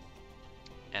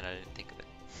 And I didn't think of it.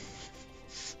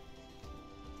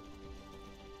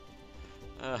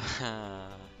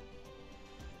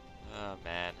 Oh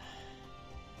man.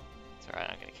 It's alright,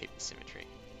 I'm gonna keep the symmetry.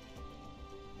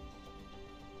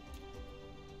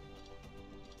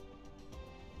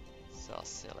 So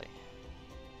silly.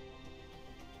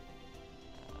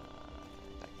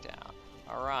 Back down.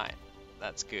 Alright,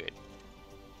 that's good.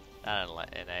 That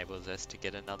enables us to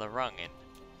get another rung in.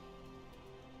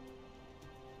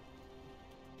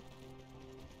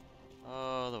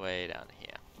 All the way down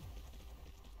here.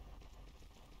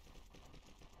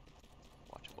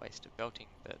 What a waste of belting,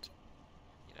 but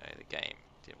you know, the game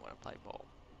didn't want to play ball.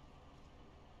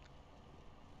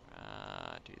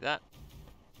 Do that.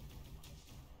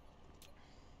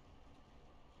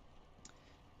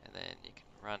 And then you can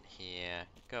run here,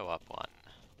 go up one,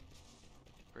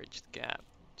 bridge the gap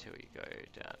till you go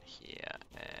down here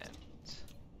and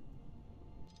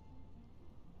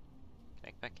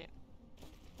connect back in.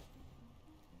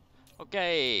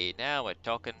 Okay, now we're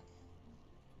talking.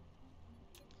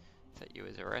 Set you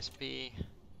as a recipe.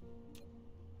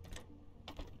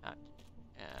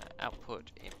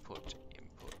 Output, input,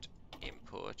 input,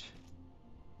 input.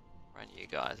 Run you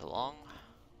guys along.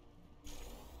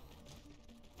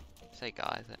 Say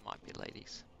guys, that might be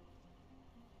ladies.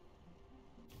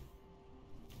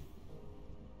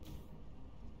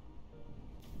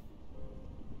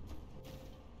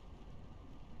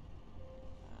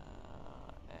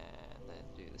 And then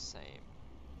do the same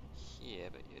here,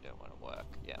 but you don't want to work.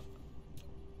 Yeah.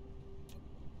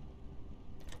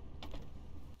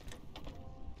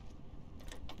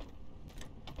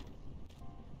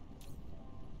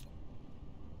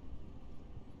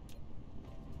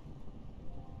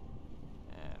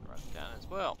 And run down as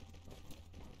well.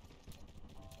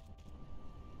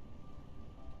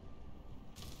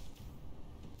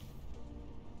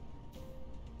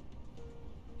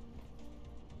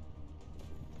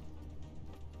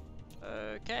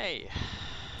 Okay,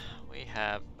 we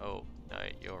have, oh no,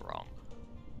 you're wrong.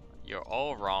 You're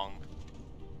all wrong.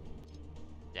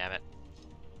 Damn it.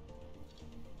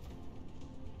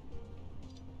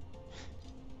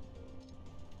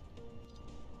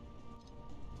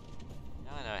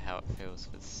 Now I know how it feels,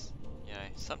 because, you know,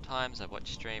 sometimes I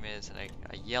watch streamers and I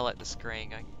yell at the screen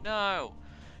going, no!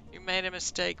 You made a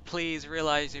mistake, please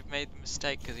realize you've made the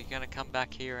mistake because you're going to come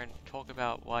back here and talk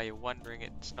about why you're wondering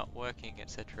it's not working,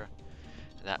 etc.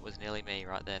 That was nearly me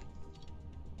right then.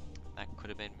 That could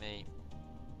have been me.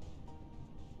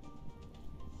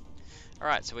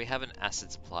 Alright, so we have an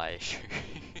acid supply issue.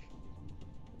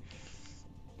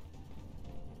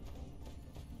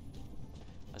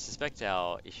 I suspect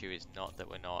our issue is not that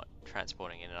we're not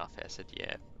transporting in enough acid.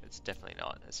 Yeah, it's definitely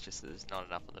not. It's just that there's not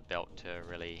enough on the belt to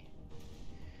really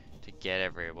to get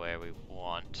everywhere we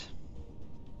want.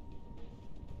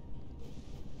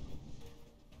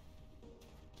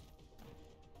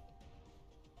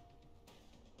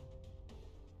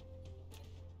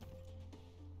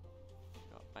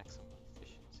 Got maximum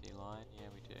efficiency line, yeah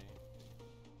we do.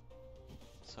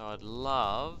 So I'd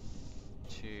love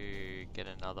to get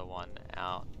another one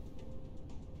out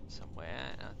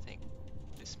somewhere, and I think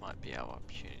this might be our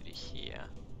opportunity here.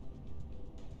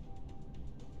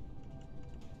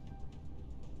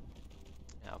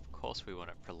 Now, of course, we want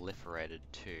it proliferated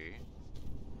too,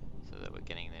 so that we're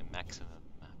getting the maximum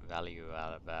value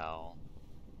out of our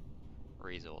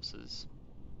resources.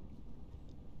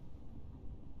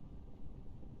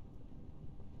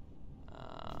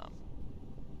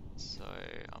 So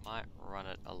I might run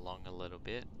it along a little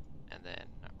bit and then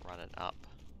run it up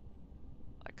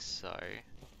like so.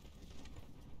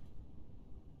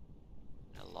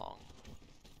 Along.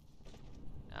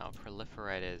 Our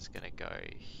proliferator is going to go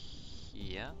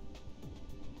here.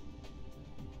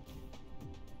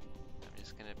 I'm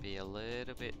just going to be a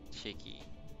little bit cheeky.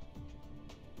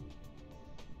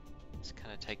 Just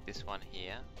kind of take this one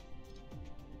here.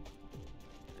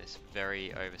 This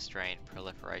very overstrained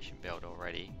proliferation build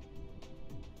already.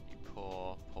 You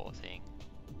poor, poor thing.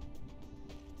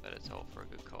 But it's all for a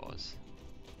good cause.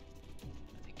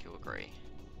 I think you'll agree.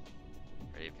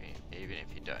 But even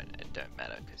if you don't, it don't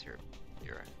matter because you're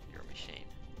a machine.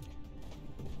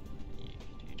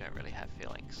 You don't really have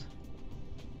feelings.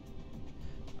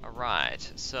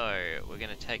 Alright, so we're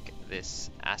going to take this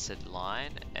acid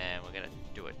line and we're going to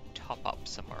do a top up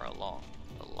somewhere along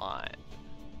the line.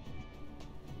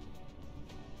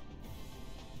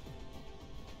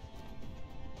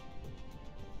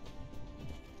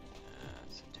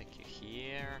 So take you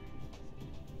here.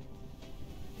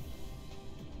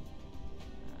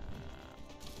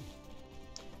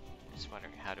 Just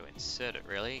wondering how to insert it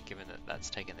really, given that that's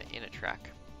taken the inner track.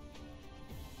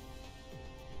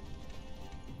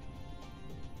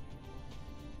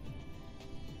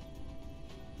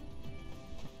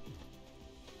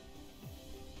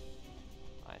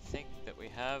 I think that we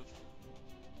have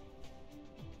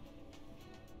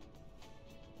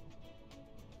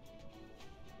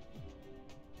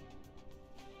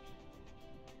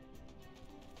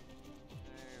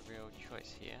no real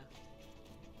choice here.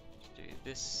 Let's do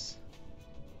this.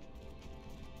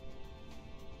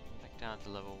 Back down to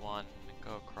level 1.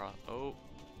 Go across. Oh,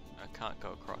 I can't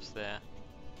go across there.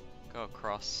 Go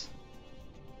across.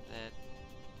 Then.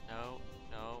 No,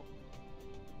 no.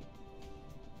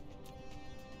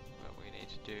 What we need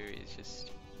to do is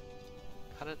just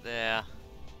cut it there.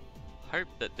 Hope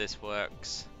that this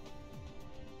works.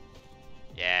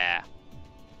 Yeah.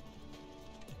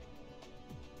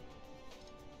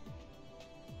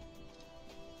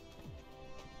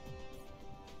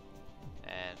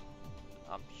 And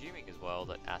I'm assuming as well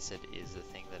that acid is the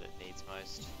thing that it needs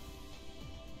most.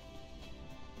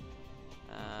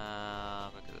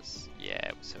 Look at this.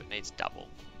 Yeah, so it needs double.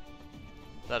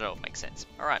 That all makes sense.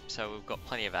 Alright, so we've got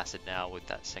plenty of acid now with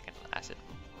that second acid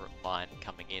line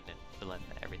coming in and filling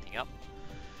everything up.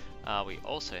 We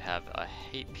also have a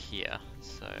heap here,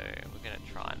 so we're going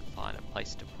to try and find a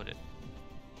place to put it.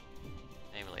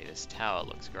 Namely, this tower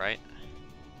looks great.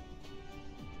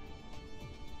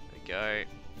 There we go.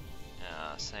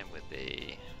 Same with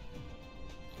the...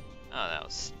 Oh, that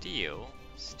was steel.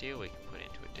 Steel we can put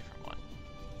into a different one.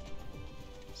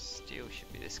 Steel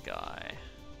should be this guy.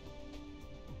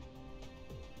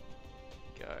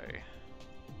 Go.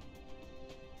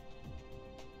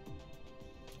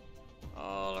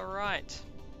 Alright.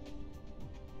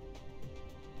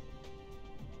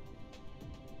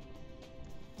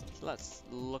 So that's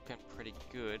looking pretty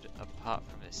good, apart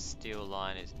from this steel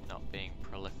line is not being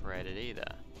proliferated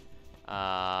either.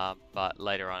 But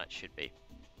later on it should be.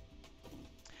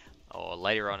 Or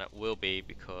later on it will be,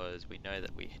 because we know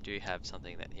that we do have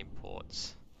something that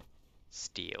imports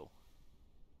steel.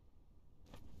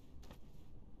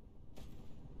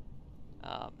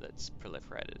 That's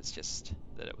proliferated. It's just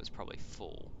that it was probably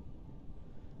full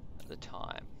at the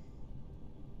time.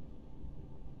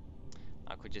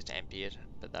 I could just empty it,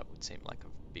 but that would seem like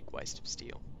a big waste of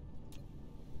steel.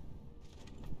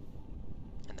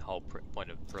 And the whole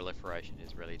point of proliferation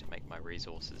is really to make my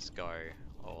resources go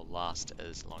or last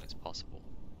as long as possible.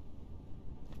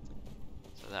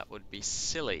 So that would be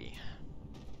silly.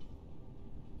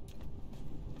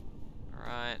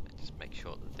 Alright, just make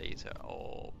sure that these are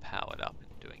all powered up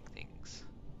and doing things.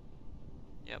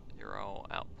 Yep, you're all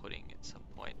outputting at some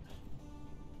point.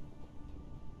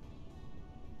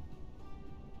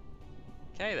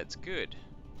 Okay, that's good.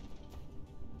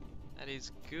 That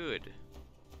is good.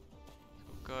 So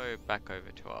we'll go back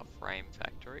over to our frame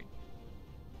factory.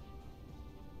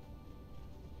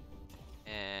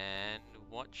 And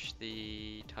watch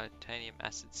the titanium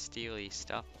acid steely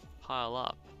stuff pile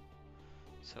up.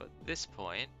 So at this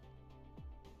point,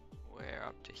 we're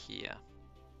up to here.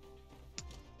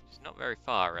 It's not very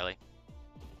far, really.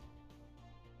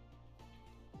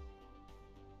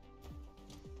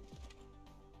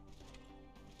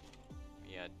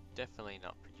 We are definitely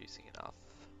not producing enough.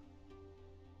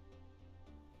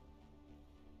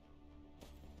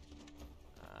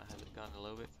 Has it gone a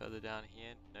little bit further down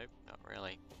here? Nope, not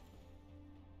really.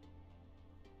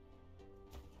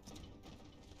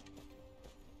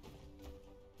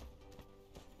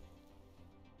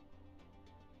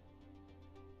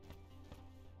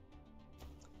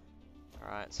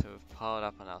 Alright, so we've piled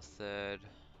up on our third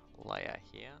layer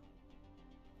here.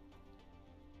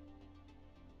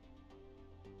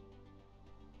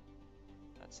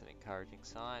 That's an encouraging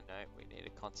sign. No, we need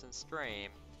a constant stream.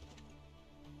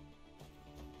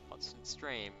 Constant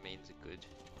stream means a good,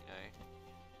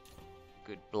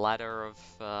 good bladder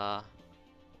of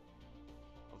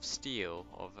steel,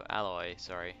 of alloy,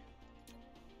 sorry.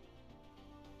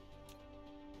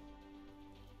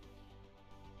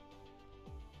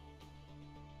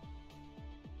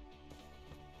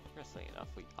 Interestingly enough,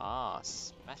 we are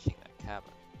smashing that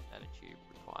carbon nanotube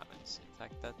requirements. In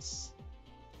fact, that's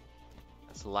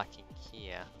lacking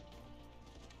here.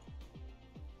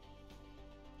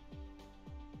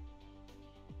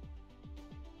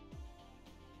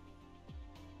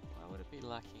 Why would it be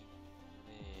lacking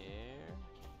there?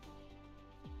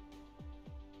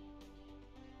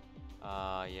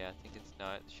 Yeah, I think it's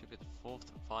no. It should be the fourth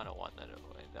and final one that it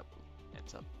will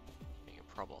ends up being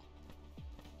a problem.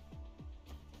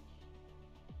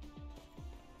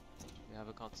 We have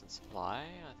a constant supply?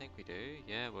 I think we do.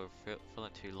 Yeah, we're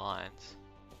filling 2 lines.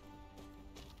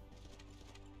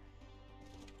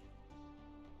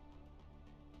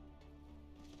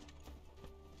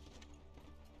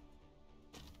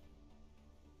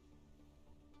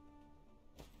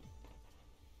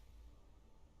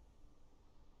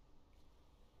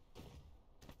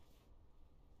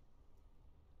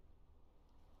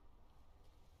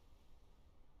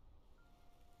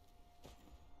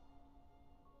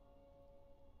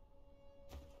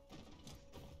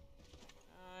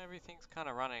 Everything's kind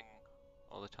of running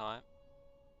all the time.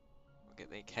 We'll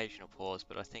get the occasional pause,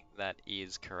 but I think that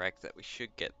is correct, that we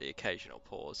should get the occasional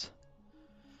pause.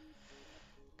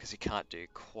 Because you can't do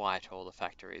quite all the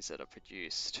factories that are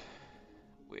produced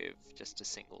with just a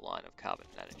single line of carbon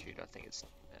nanotube. I think it's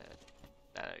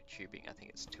nanotubing, I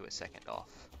think it's to a second off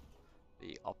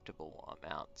the optimal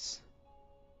amounts.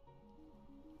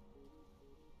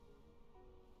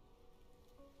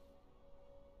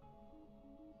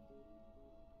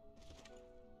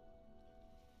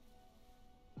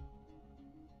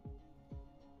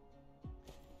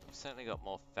 We've certainly got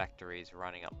more factories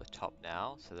running up the top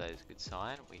now, so that is a good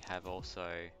sign. We have also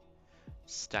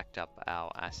stacked up our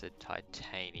acid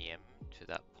titanium to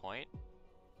that point.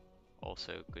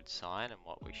 Also a good sign, and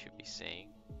what we should be seeing.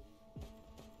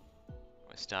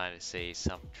 We're starting to see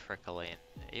some trickle in,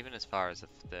 even as far as the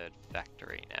third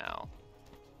factory now.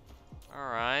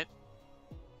 Alright.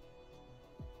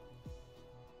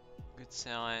 Good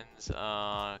signs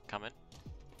are coming.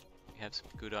 We have some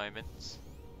good omens.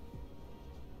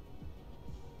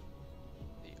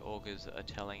 The augurs are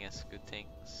telling us good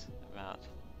things about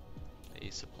the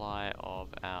supply of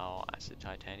our acid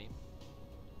titanium.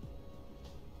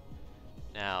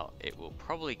 Now, it will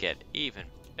probably get even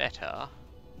better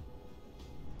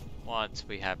once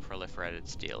we have proliferated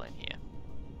steel in here.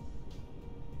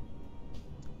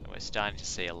 And we're starting to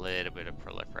see a little bit of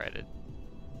proliferated,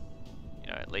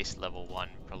 at least level 1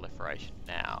 proliferation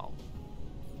now.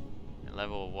 And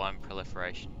level 1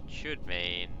 proliferation should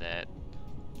mean that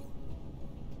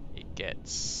it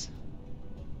gets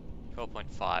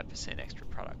 12.5% extra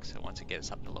products. So once it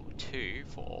gets up to level 2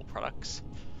 for all products,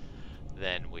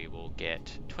 then we will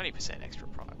get 20% extra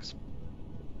products.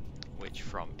 Which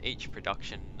from each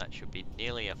production, that should be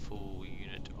nearly a full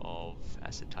unit of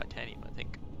acid titanium, I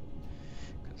think.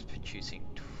 Because it's producing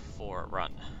 4 a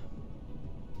run.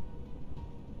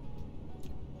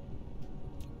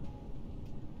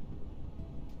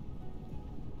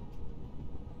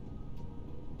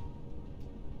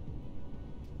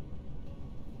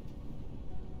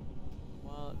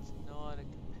 While it's not a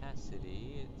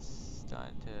capacity, it's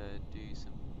starting to do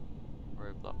some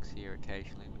roadblocks here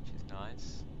occasionally, which is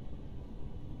nice.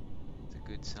 It's a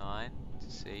good sign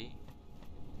to see.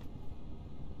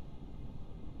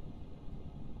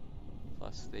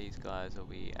 Plus these guys will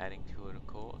be adding to it, of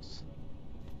course.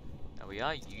 Now we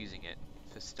are using it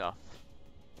for stuff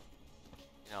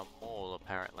in our mall,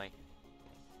 apparently.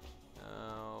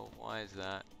 Why is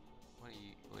that? What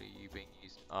are you being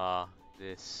used? Ah,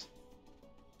 this.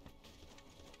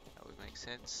 That would make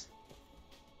sense.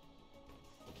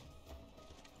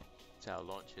 It's our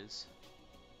launchers.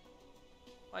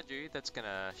 Mind you, that's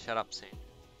gonna shut up soon.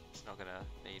 It's not gonna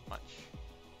need much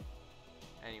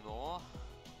anymore.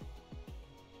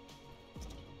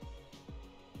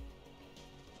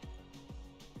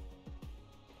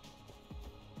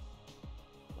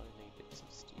 Slowly bits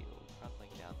of steel trundling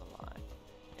down the line.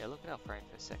 Yeah, look at our frame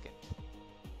for a second.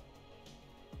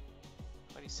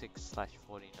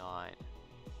 26/49.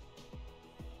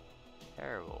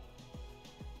 Terrible.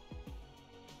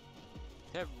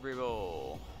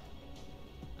 Terrible.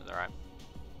 That's alright.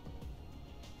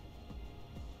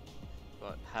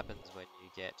 What happens when you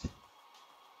get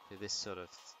to this sort of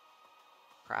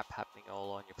crap happening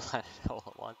all on your planet all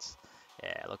at once?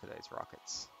 Yeah, look at those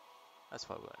rockets. That's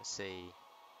what we want to see.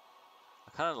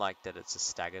 I kind of like that it's a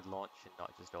staggered launch and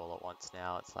not just all at once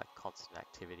now. It's like constant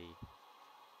activity.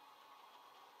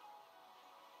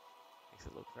 Makes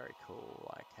it look very cool.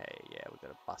 Like, hey, yeah, we've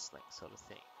got a bustling sort of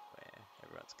thing where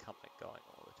everyone's coming and going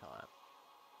all the time.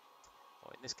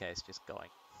 Or in this case, just going.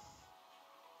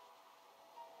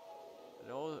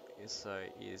 It also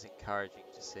is encouraging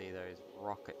to see those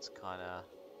rockets kind of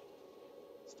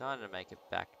starting to make it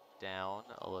back down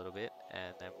a little bit,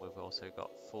 and then we've also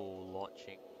got full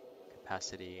launching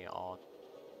capacity on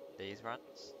these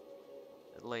runs.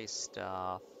 At least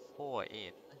 4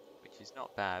 in, which is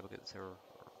not bad because it's a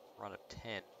run of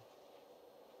 10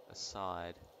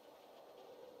 aside.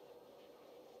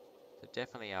 So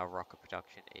definitely our rocket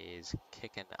production is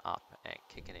kicking up and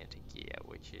kicking into gear,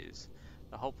 which is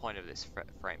the whole point of this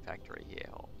frame factory here,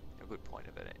 or a good point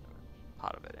of it,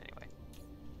 part of it anyway.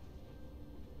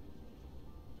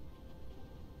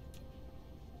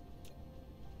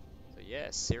 So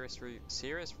yeah, serious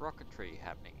rocketry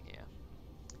happening here.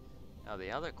 Now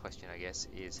the other question, I guess,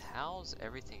 is how's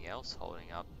everything else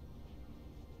holding up?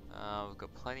 We've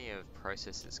got plenty of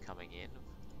processes coming in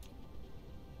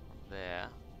from there.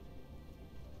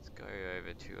 Let's go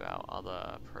over to our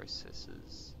other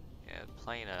processes. Yeah,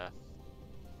 planar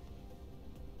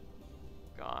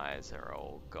guys are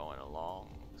all going along,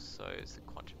 so is the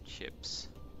quantum chips.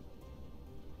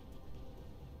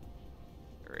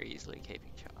 very easily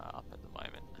keeping up at the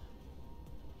moment.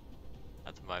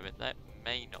 At the moment, that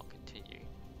may not continue.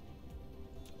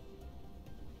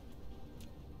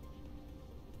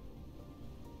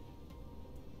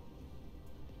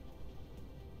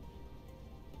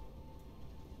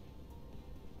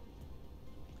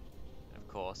 And of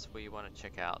course, we want to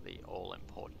check out the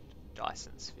all-important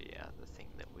Dyson Sphere, the thing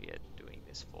that we are doing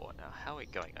this for. Now, how are we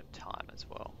going on time as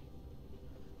well?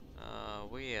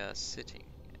 We are sitting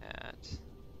at...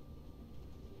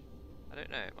 I don't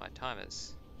know, my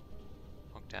timer's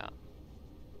honked out.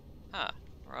 Ah,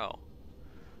 well.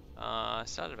 I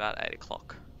started about 8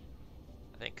 o'clock,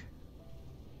 I think.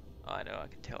 Oh, I know, I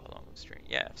can tell how long we've streamed.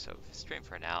 Yeah, so we've streamed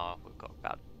for an hour, we've got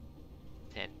about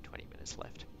 10-20 minutes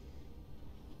left.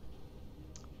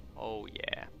 Oh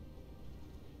yeah.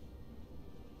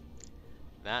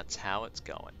 That's how it's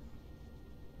going.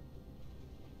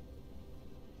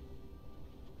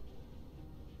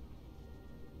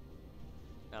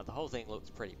 Now the whole thing looks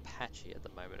pretty patchy at the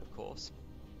moment, of course.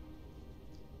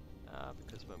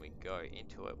 Because when we go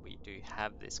into it, we do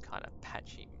have this kind of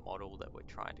patchy model that we're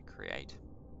trying to create.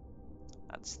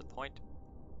 That's the point.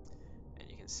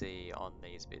 And you can see on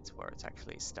these bits where it's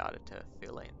actually started to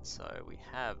fill in. So we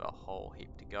have a whole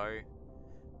heap to go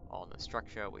on the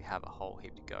structure. We have a whole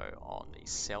heap to go on the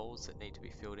cells that need to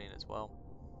be filled in as well.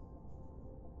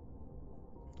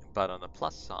 But on the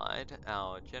plus side,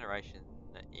 our generation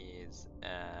is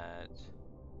at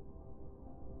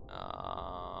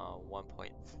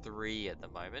 1.3 at the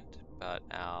moment, but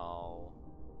our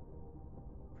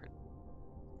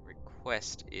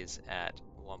request is at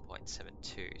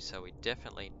 1.72, so we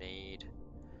definitely need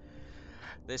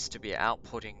this to be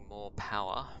outputting more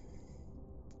power.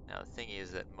 Now the thing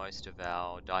is that most of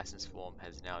our Dyson Swarm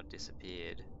has now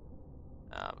disappeared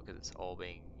because it's all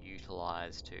being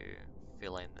utilized to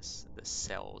fill in the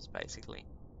cells basically.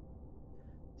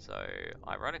 So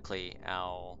ironically,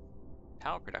 our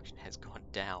power production has gone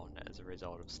down as a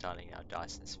result of starting our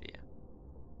Dyson Sphere.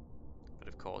 But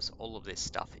of course, all of this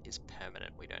stuff is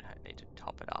permanent. We don't need to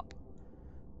top it up.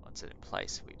 Once it's in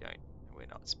place, we're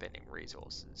not spending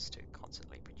resources to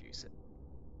constantly produce it.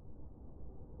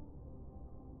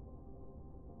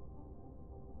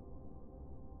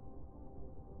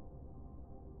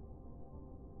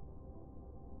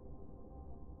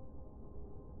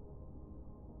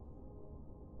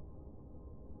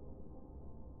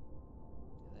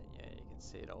 And then, yeah, you can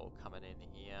see it all coming in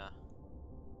here.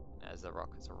 And as the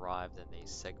rockets arrive, then these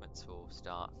segments will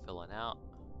start filling out.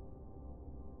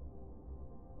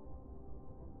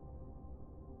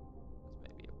 This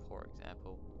may be a poor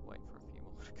example. We'll wait for a few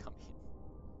more to come in.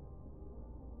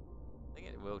 I think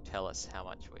it will tell us how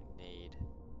much we need.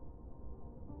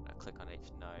 I'll click on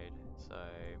each node. So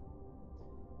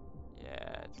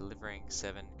yeah, delivering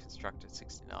 7, constructed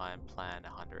 69, plan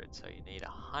 100. So you need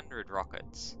 100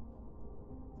 rockets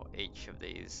for each of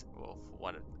these, well, for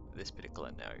one of this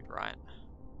particular node, right?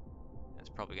 It's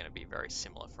probably going to be very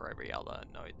similar for every other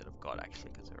node that I've got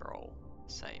actually, because they're all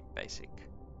the same basic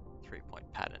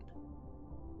 3-point pattern.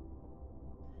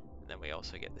 And then we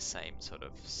also get the same sort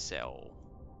of cell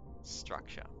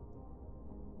structure.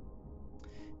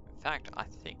 In fact, I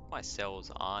think my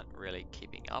cells aren't really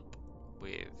keeping up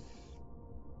with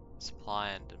supply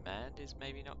and demand is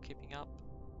maybe not keeping up.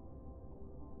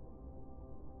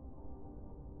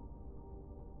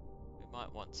 We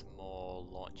might want some more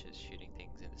launchers shooting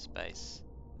things into space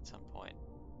at some point.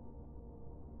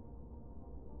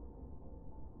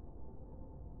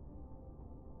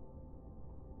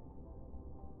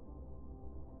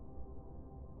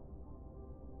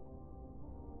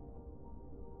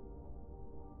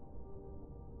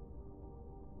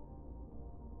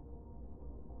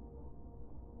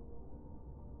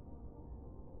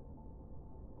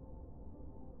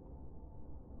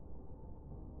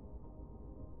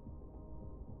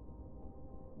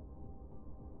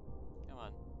 Come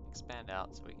on, expand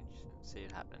out so we can see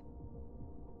it happening.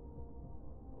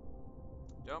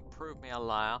 Don't prove me a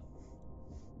liar.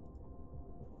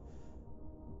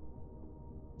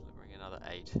 Delivering another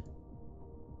 8.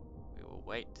 We will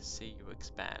wait to see you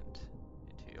expand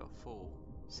into your full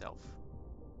self.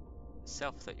 The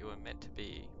self that you were meant to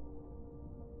be.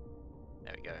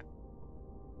 There we go.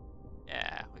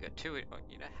 Yeah, we got 2.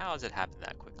 You know, how has it happened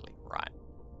that quickly? Right.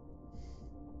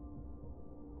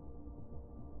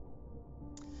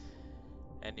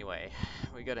 Anyway,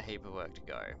 we got a heap of work to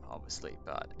go, obviously,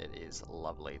 but it is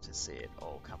lovely to see it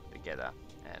all come together,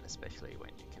 and especially when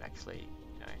you can actually,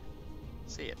 you know,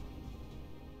 see it.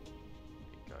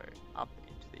 You go up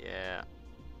into the air.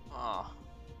 Oh,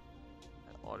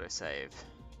 that autosave.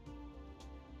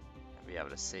 And be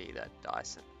able to see that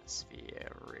Dyson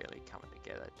sphere really coming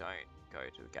together. Don't go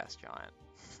to the gas giant.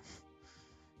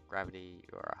 Gravity,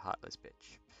 you're a heartless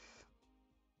bitch.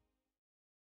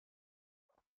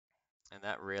 And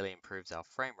that really improves our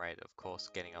frame rate, of course,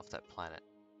 getting off that planet.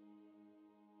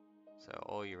 So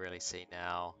all you really see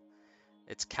now,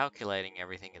 it's calculating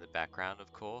everything in the background,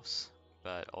 of course,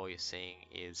 but all you're seeing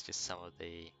is just some of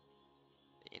the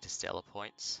interstellar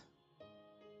points.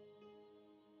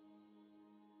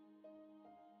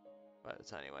 But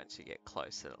it's only once you get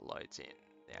close that it loads in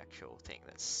the actual thing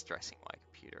that's stressing my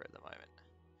computer at the moment.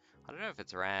 I don't know if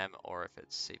it's RAM or if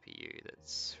it's CPU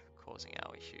that's causing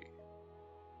our issue.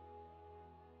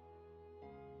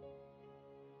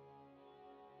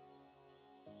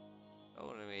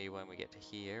 Only when we get to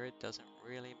here, it doesn't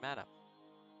really matter.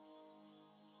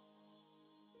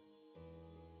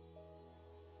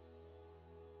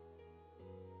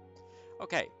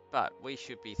 Okay, but we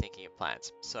should be thinking of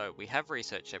plans. So we have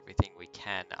researched everything we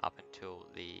can up until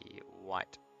the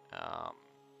white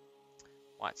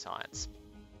science.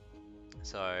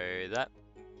 So that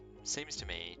seems to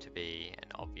me to be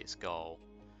an obvious goal,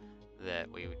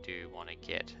 that we do want to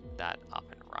get that up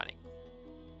and running.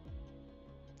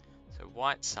 So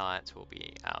white science will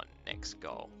be our next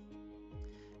goal.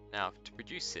 Now to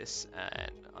produce this,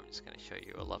 and I'm just going to show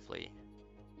you a lovely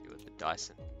view of the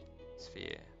Dyson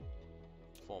sphere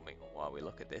forming while we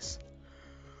look at this.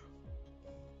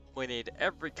 We need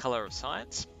every color of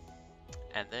science,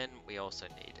 and then we also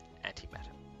need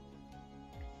antimatter.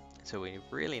 So we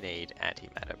really need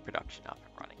antimatter production up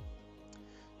and running.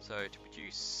 So to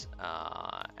produce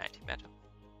antimatter,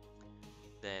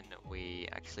 then we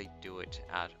actually do it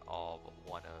out of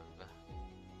one of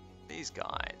these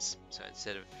guys. So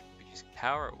instead of producing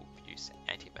power, it will produce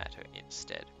antimatter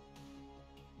instead.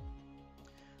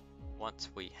 Once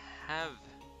we have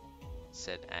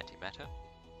said antimatter,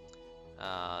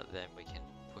 then we can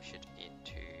push it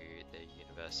into the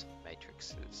universe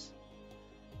matrices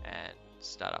and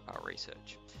start up our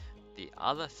research. The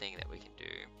other thing that we can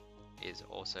do is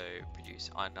also produce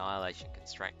annihilation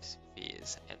constraint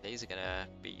spheres, and these are going to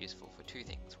be useful for two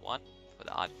things. One, for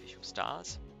the artificial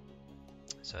stars,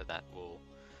 so that will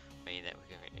mean that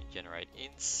we're going to generate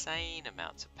insane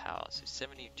amounts of power, so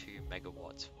 72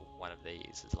 megawatts for one of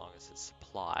these, as long as it's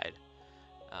supplied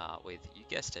with, you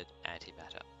guessed it,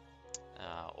 antimatter,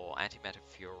 or antimatter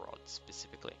fuel rods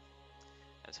specifically.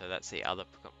 And so that's the other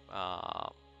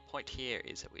point here,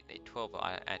 is that we need 12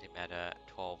 antimatter,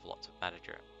 12 lots of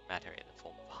matter in the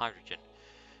form of hydrogen,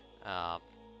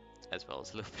 as well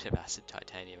as a little bit of acid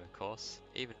titanium, of course,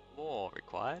 even more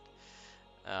required,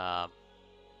 and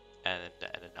an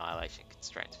annihilation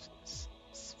constraint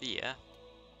sphere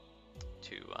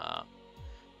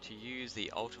to use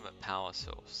the ultimate power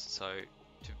source. So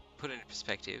to put it in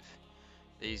perspective,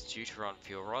 these deuteron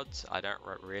fuel rods, I don't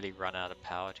really run out of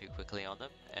power too quickly on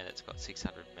them, and it's got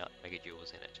 600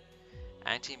 megajoules in it.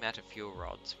 Antimatter fuel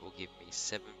rods will give me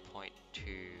 7.2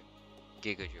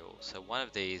 gigajoules. So one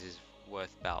of these is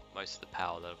worth about most of the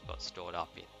power that I've got stored up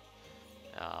in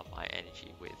my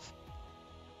energy with,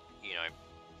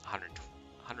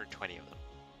 120 of them,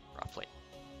 roughly.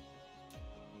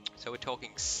 So we're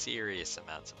talking serious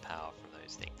amounts of power from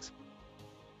those things.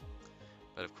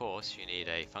 But of course, you need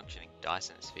a functioning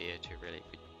Dyson sphere to really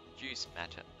produce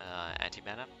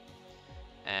antimatter,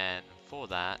 and for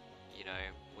that,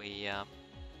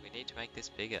 we need to make this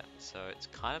bigger. So it's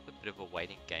kind of a bit of a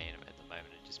waiting game at the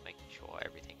moment, and just making sure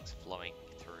everything's flowing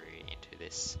through into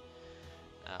this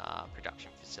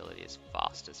production facility as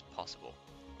fast as possible,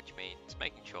 which means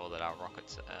making sure that our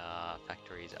rockets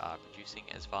factories are producing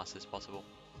as fast as possible,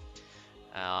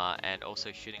 and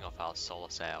also shooting off our solar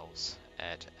sails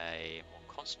at a more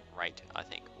constant rate, I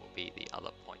think, will be the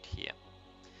other point here.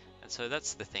 And so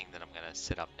that's the thing that I'm going to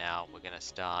set up now. We're going to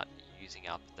start using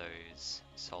up those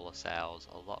solar sails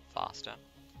a lot faster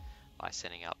by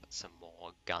setting up some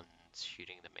more guns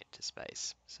shooting them into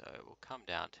space. So we'll come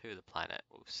down to the planet,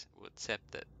 we'll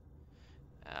accept that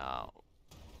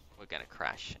we're going to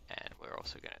crash, and we're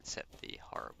also going to accept the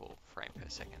horrible frame per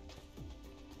second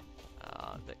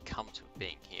that comes with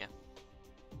being here.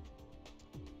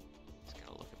 Just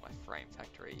going to look at my frame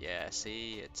factory. Yeah,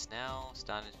 see, it's now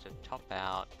starting to top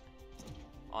out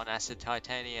on acid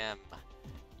titanium.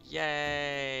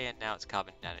 Yay! And now it's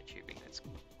carbon nanotubing that's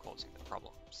causing the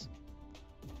problems.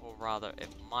 Or rather, it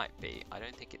might be. I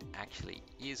don't think it actually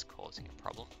is causing a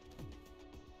problem.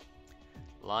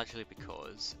 Largely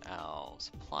because our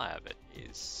supply of it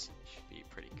should be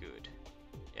pretty good.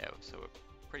 Yeah, so we're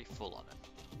pretty full on it.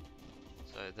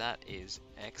 So that is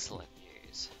excellent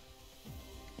news.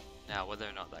 Now, whether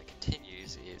or not that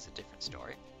continues is a different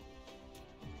story.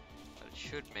 But it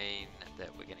should mean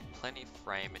that we're getting plenty of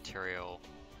frame material.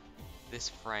 This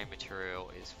frame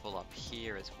material is full up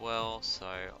here as well, so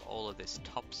all of this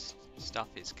top stuff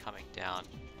is coming down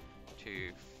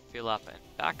to fill up and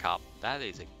back up. That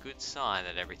is a good sign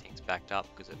that everything's backed up,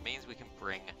 because it means we can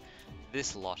bring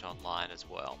this lot online as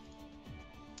well.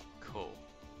 Cool.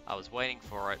 I was waiting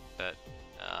for it, but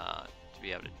to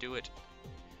be able to do it,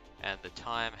 and the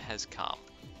time has come.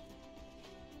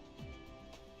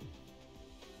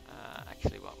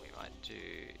 Actually, what we might do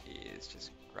is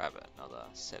just grab another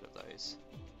set of those.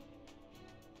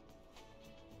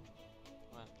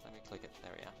 Well, let me click it.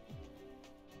 There we are.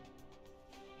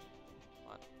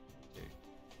 1, 2,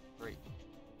 3.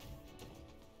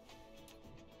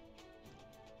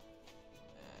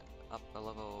 And up a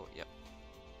level. Yep.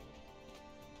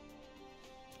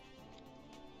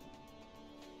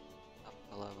 Up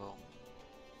a level.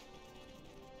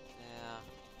 Now,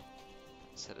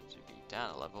 set it to be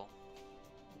down a level.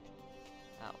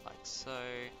 Out like so.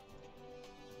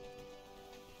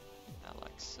 Out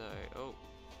like so. Oh,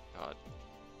 God.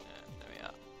 And there we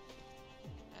are.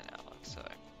 And out like so.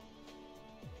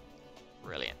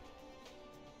 Brilliant.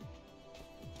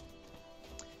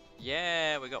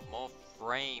 Yeah, we got more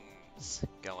frames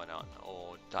going on,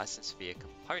 or Dyson Sphere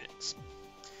components,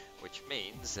 which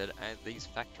means that these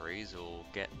factories will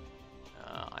get,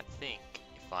 I think,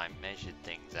 if I measured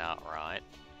things out right,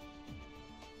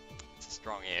 it's a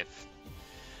strong if,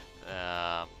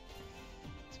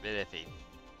 it's a bit iffy,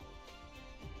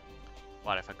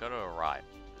 but if I got it right,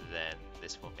 then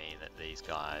this will mean that these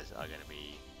guys are going to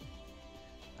be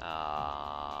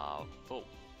full.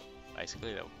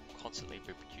 Basically, they'll constantly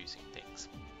be producing things.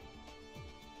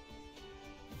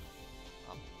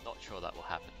 I'm not sure that will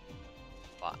happen,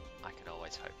 but I can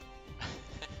always hope.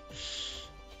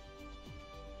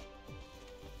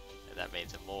 And that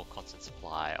means a more constant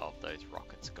supply of those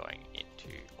rockets going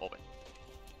into orbit.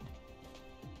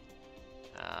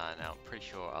 Now I'm pretty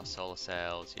sure our solar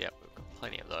sails, yep, we've got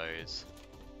plenty of those,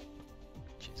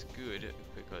 which is good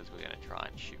because we're going to try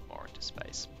and shoot more into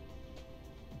space.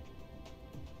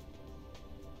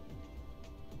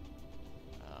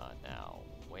 Now,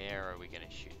 where are we going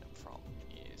to shoot them from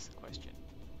is the question.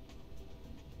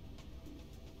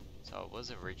 So I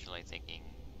was originally thinking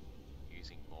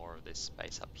using more of this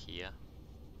space up here,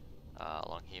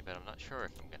 along here, but I'm not sure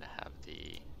if I'm going to have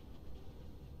the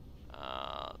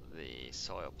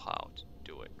soil pile to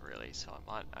do it really, so I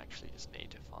might actually just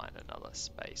need to find another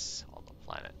space on the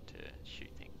planet to shoot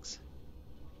things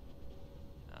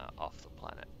off the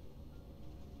planet.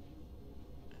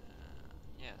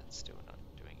 Yeah, that's still not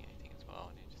doing anything as well.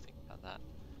 I need to think about that.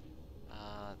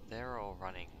 They're all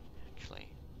running actually.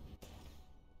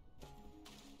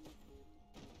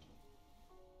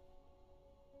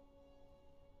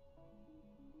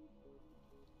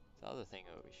 The other thing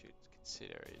that we should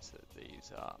consider is that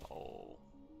these are all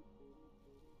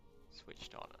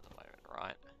switched on at the moment,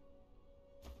 right?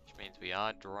 Which means we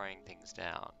are drawing things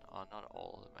down. Oh, not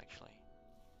all of them actually.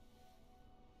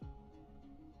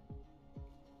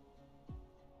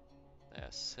 They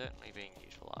are certainly being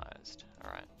utilized.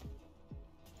 Alright.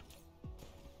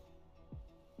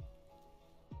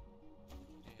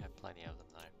 We do have plenty of them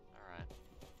though. Alright.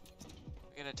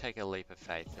 We're going to take a leap of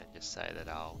faith and just say that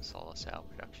our solar cell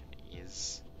production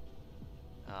is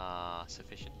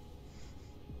sufficient.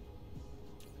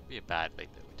 It'd be a bad leap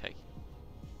that we're taking.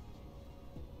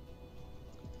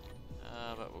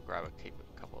 But we'll keep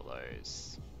a couple of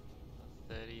those.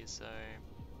 30 or so.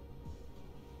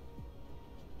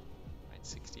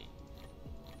 60.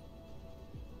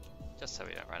 Just so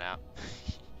we don't run out.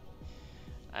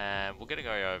 And we're going to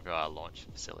go over our launch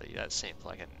facility. That seems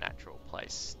like a natural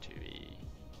place to be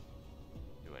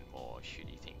doing more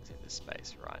shooty things into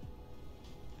space, right?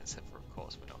 Except for, of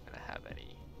course, we're not going to have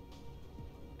any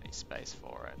space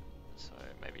for it. So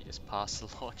maybe just past the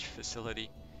launch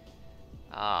facility.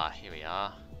 Ah, here we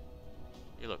are.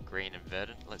 You look green and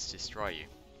verdant. Let's destroy you.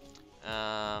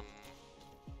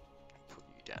 Put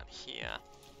you down here.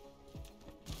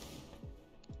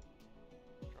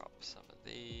 Drop some of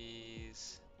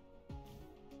these.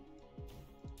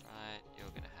 Right, you're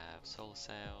going to have solar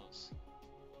sails.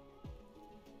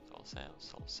 Solar sails,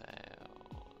 solar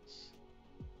sails.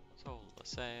 Solar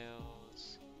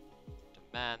sails.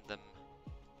 Demand them.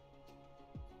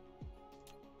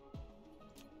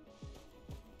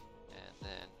 And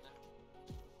then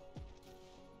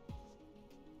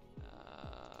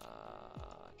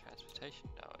transportation.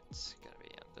 No, it's going to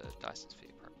be under Dyson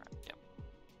Sphere program. Yep.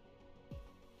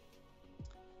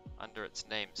 Under its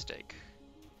namesake.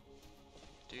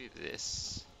 Do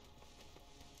this.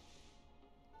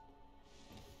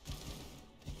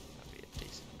 That'll be a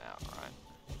decent amount, right?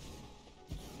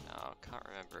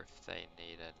 if they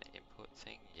need an input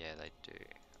thing. Yeah, they do.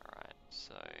 Alright,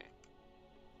 so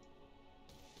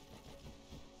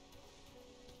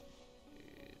do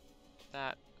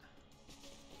that.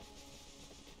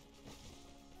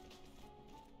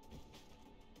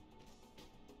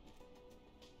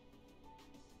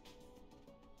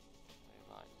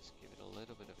 We might just give it a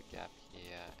little bit of a gap here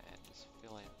and just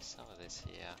fill in some of this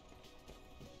here.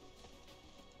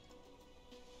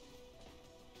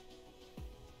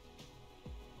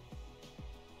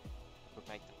 Would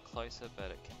make them closer,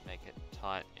 but it can make it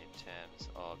tight in terms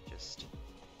of just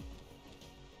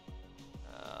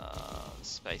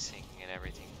spacing and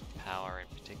everything, power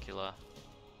in particular.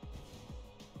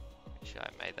 Actually, I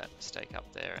made that mistake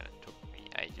up there and it took me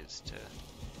ages to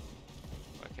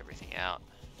work everything out.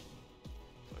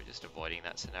 So we're just avoiding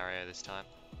that scenario this time.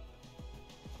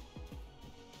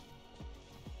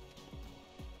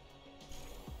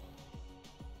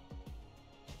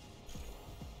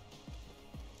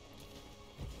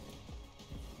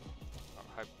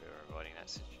 I hope we're avoiding that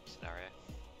scenario.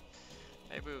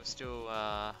 Maybe we've still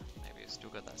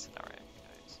got that scenario. Who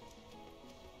knows?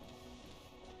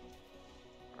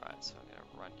 Alright, so I'm gonna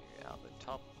run you out the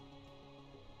top.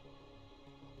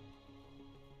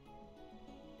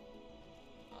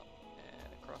 Up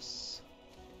and across.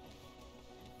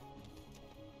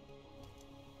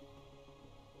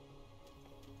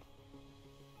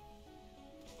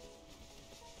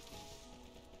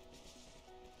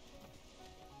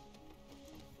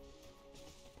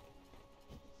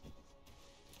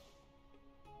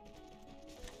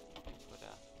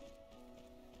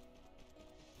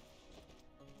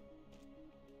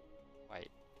 Wait,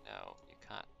 no, you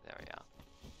can't. There we are.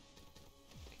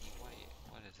 Thinking, wait,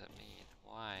 what does that mean?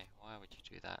 Why? Why would you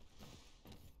do that?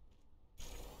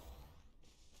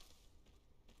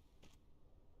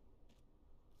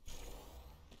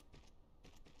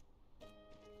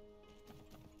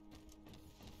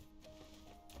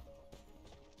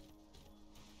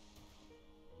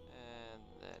 And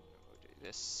then we'll do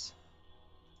this.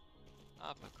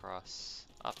 Up, across,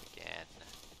 up again.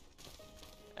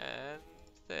 And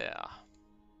there.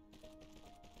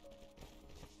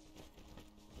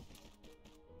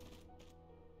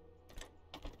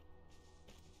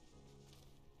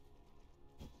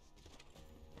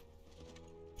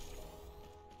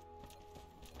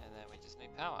 And then we just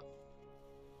need power.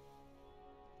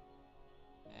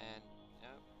 And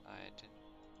nope, I didn't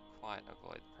quite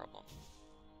avoid the problem.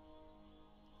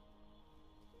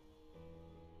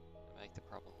 Make the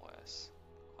problem worse,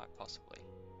 quite possibly.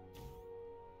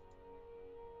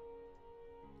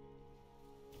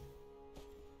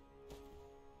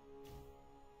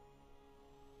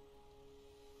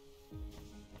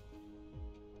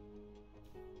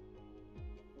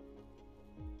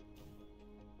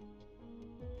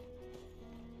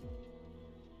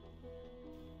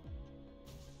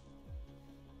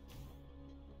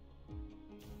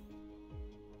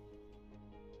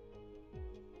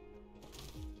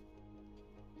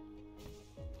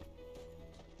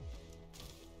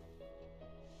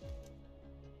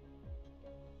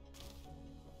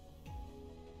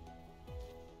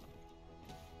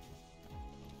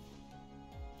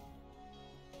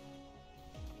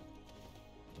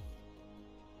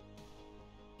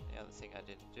 The other thing I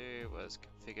didn't do was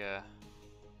configure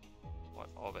what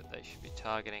orbit they should be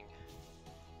targeting.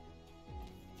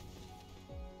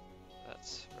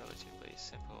 That's relatively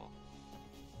simple,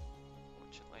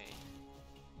 fortunately.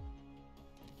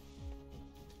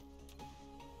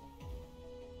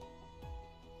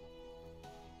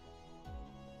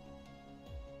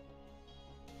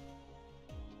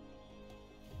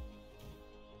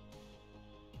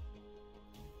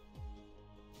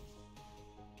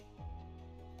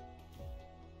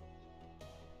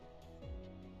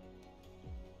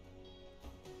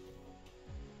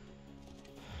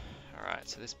 Alright,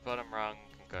 so this bottom rung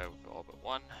can go with orbit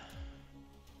 1.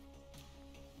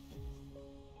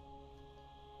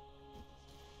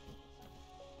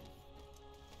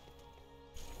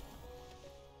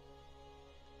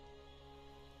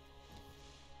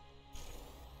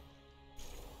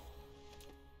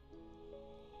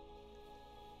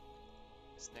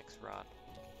 This next run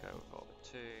can go with orbit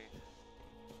 2.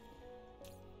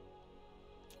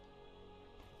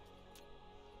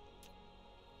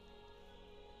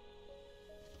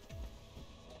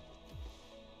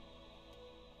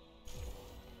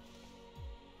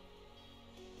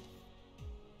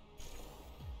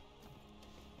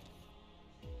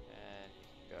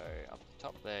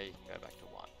 Top there, you can go back to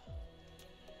 1.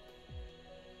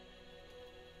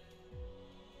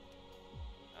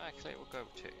 Actually, we'll go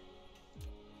 2. Take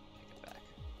it back.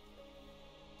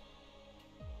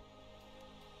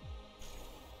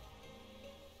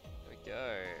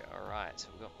 so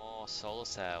we've got more solar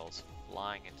sails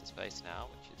flying into space now,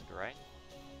 which is great.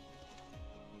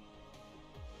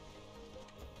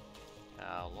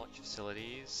 Our launch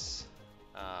facilities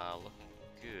are looking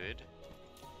good.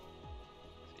 So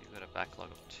you've got a backlog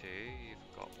of 2,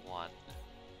 you've got 1,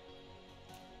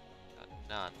 got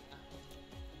none.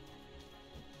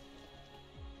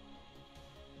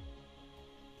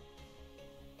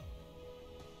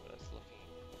 But it's looking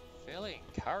fairly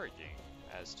encouraging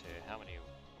as to how many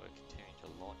we're continuing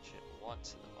to launch at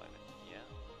once at the moment here.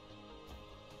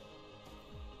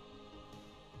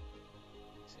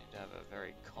 We seem to have a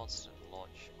very constant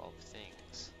launch of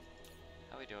things.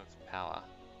 How are we doing for power?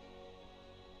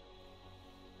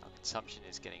 Our consumption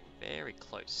is getting very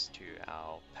close to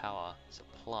our power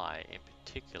supply, in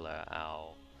particular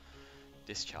our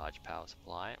discharge power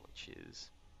supply, which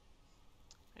is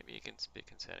maybe a bit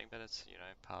concerning, but it's, you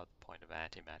know, part of the point of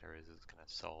antimatter is it's going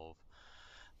to solve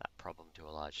that problem to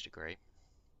a large degree.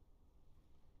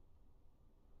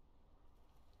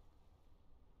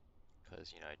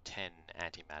 Because, you know, 10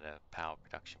 antimatter power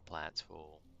production plants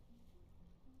will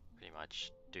pretty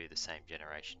much do the same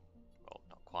generation. Well,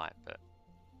 not quite, but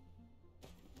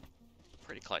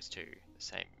pretty close to the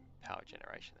same power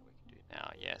generation that we can do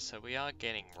now. Yeah, so we are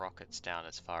getting rockets down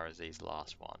as far as these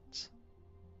last ones.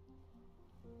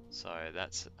 So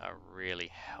that's a really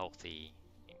healthy,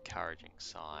 encouraging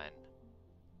sign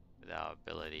with our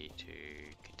ability to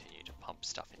continue to pump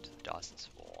stuff into the Dyson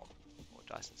Swarm or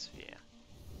Dyson Sphere.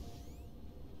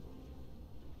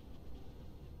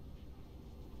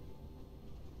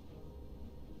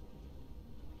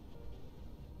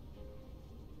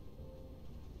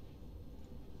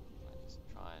 Let's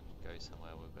try and go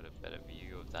somewhere we've got a better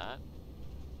view of that.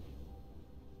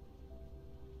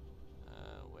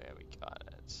 Where we got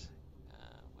it?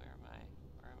 Where am I?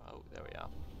 Where am I? Oh, there we are.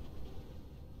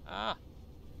 Ah!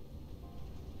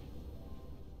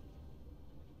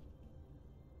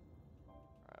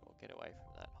 Alright, we'll get away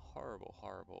from that horrible,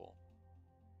 horrible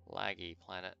laggy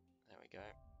planet. There we go.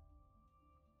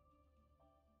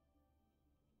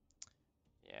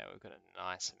 Yeah, we've got a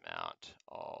nice amount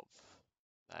of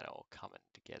that all coming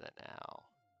together now.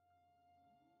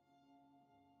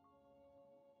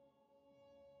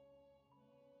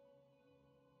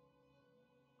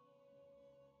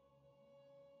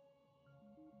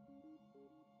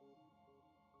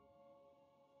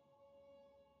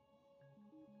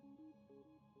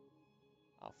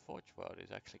 Our Forge World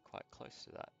is actually quite close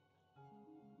to that.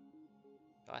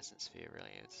 Dyson Sphere really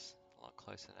is a lot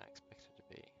closer than I expected to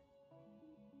be.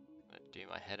 I'm gonna do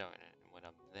my head on it when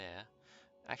I'm there.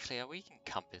 Actually, are we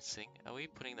encompassing? Are we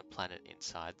putting the planet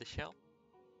inside the shell?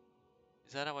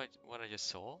 Is that what I just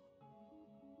saw?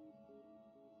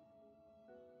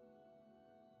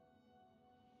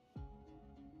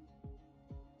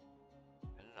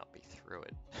 Better not be through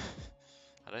it.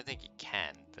 I don't think you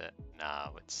can, but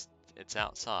no, it's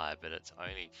outside, but it's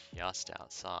only just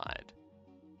outside.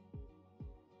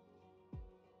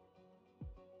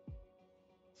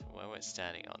 So when we're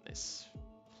standing on this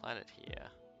planet here,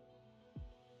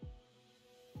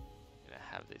 we're gonna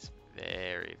have this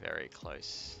very, very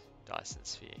close Dyson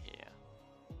Sphere here.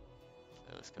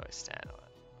 So let's go stand on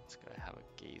it. Let's go have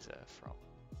a geezer from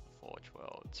Forge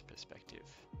World's perspective.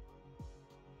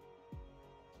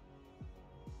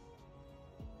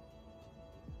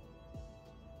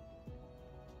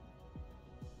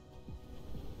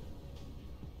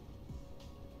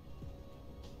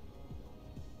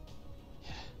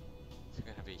 Yeah, it's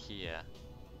gonna be here.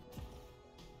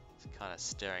 It's kind of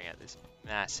staring at this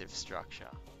massive structure.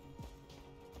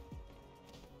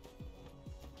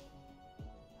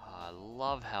 Oh, I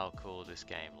love how cool this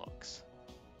game looks.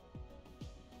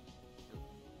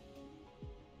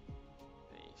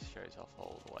 He shows off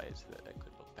all the ways that it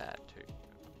could look bad too.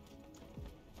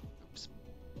 Oops.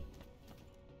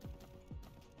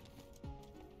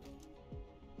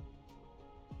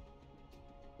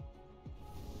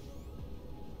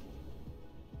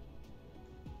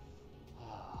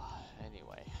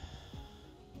 Anyway.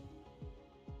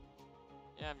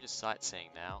 Yeah, I'm just sightseeing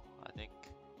now, I think.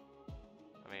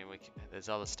 I mean, there's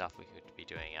other stuff we could be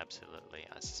doing, absolutely.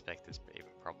 I suspect there's even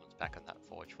problems back on that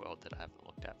Forge World that I haven't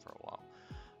looked at for a while.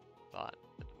 But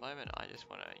at the moment, I just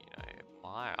want to, you know,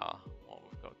 admire what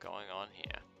we've got going on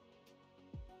here.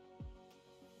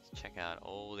 Let's check out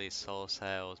all these solar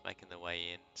sails making their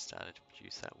way in, starting to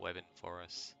produce that webbing for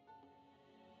us.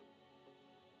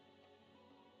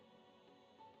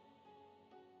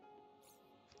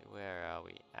 So where are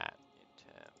we at in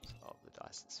terms of the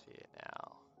Dyson Sphere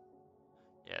now?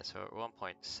 Yeah, so at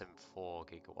 1.74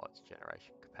 gigawatts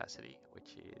generation capacity,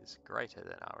 which is greater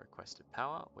than our requested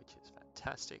power, which is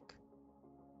fantastic.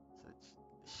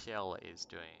 the shell is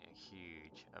doing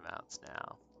huge amounts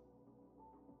now.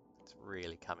 It's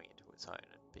really coming into its own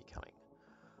and becoming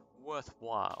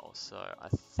worthwhile. So I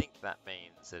think that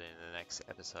means that in the next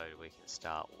episode we can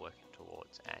start working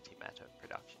towards antimatter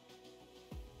production.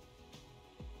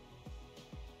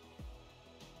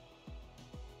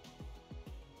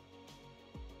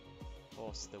 Of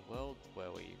course, the world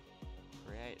where we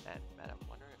create antimatter, I'm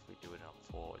wondering if we do it on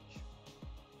Forge.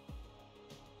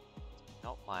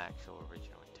 Not my actual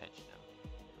original intention.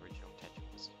 The original intention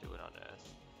was to do it on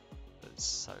Earth, but it's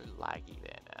so laggy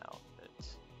there now that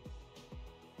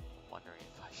I'm wondering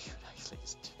if I should actually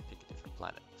just pick a different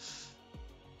planet.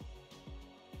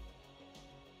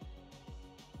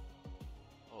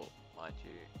 Oh, mind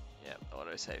you, yeah, the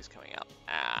autosave's coming up.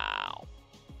 Ow!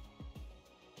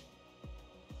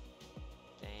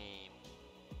 Game.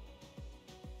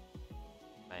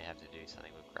 May have to do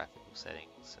something with graphical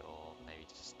settings, or maybe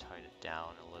just tone it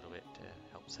down a little bit to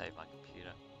help save my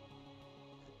computer.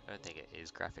 I don't think it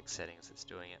is graphic settings that's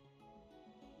doing it.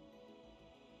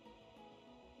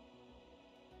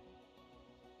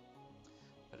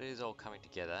 But it is all coming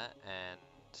together, and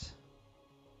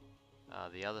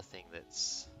the other thing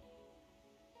that's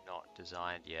not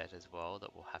designed yet as well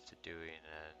that we'll have to do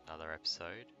in another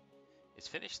episode is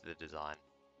finish the design,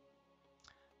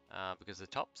 because the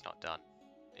top's not done,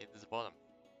 neither is the bottom.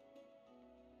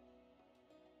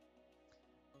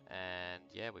 And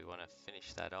yeah, we want to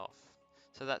finish that off.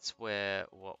 So that's what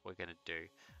we're going to do.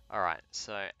 Alright,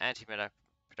 so antimatter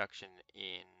production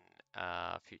in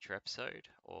a future episode,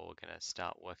 or we're going to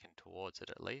start working towards it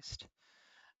at least,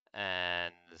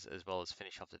 and as well as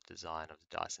finish off the design of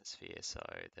the Dyson Sphere so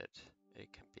that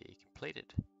it can be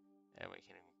completed and we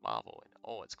can marvel in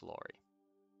all its glory.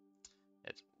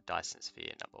 It's Dyson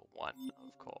Sphere number 1,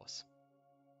 of course.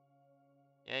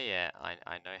 Yeah,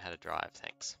 I know how to drive,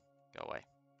 thanks. Go away.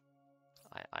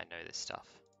 I know this stuff.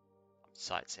 I'm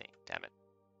sightseeing, damn it.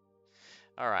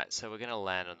 Alright, so we're going to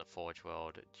land on the Forge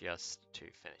world just to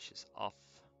finish this off.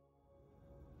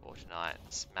 Fortunite,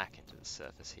 smack into the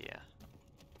surface here.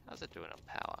 How's it doing on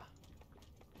power?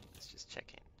 Let's just check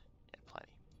in. Yeah,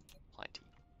 plenty.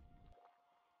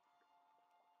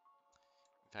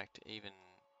 In fact, even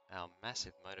our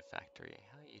massive motor factory,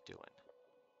 how are you doing?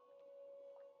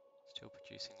 Still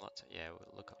producing lots of, yeah,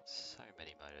 look, so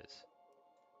many motors.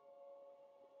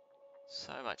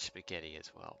 So much spaghetti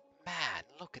as well. Man,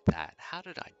 look at that. How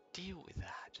did I deal with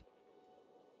that?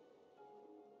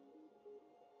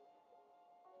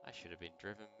 I should have been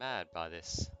driven mad by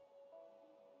this.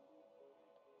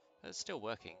 But it's still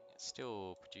working. It's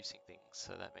still producing things,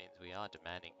 so that means we are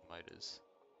demanding motors.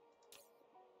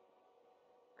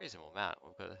 Reasonable amount.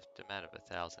 We've got a demand of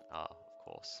 1,000. Oh, of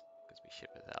course, because we ship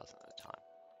 1,000 at a time.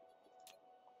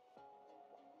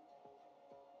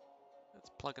 It's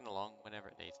plugging along whenever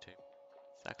it needs to.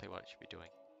 Exactly what it should be doing.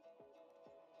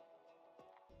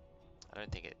 I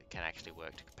don't think it can actually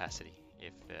work to capacity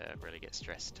if it really gets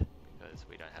stressed, because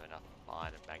we don't have enough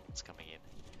iron and magnets coming in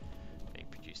being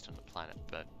produced on the planet,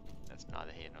 but that's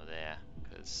neither here nor there,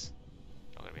 because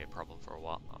it's not going to be a problem for a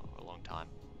long time.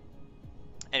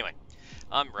 Anyway,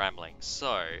 I'm rambling,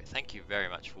 so thank you very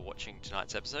much for watching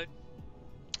tonight's episode.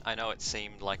 I know it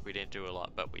seemed like we didn't do a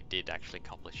lot, but we did actually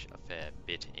accomplish a fair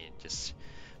bit in just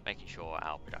making sure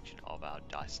our production of our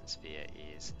Dyson Sphere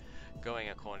is going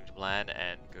according to plan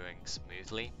and going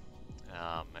smoothly,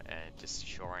 and just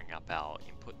shoring up our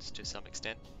inputs to some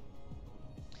extent.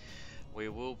 We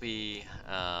will be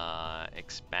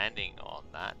expanding on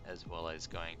that, as well as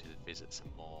going to visit some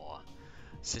more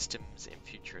systems in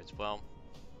future as well.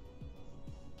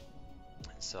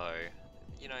 So,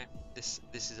 you know, this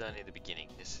is only the beginning.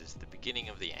 This is the beginning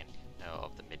of the end,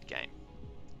 of the mid game.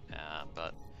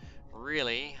 But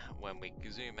really, when we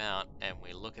zoom out and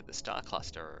we look at the star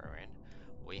cluster we're in,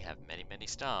 we have many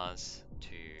stars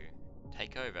to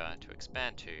take over, to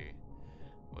expand to.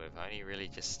 We've only really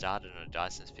just started on a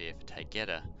Dyson Sphere for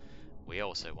Taygeta. We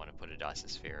also want to put a Dyson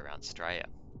Sphere around Straya.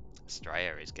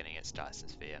 Straya is getting its Dyson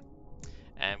Sphere.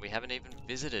 And we haven't even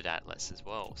visited Atlas as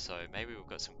well, so maybe we've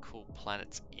got some cool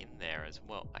planets in there as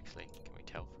well. Actually, can we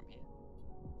tell from here?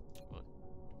 Will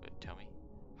it tell me?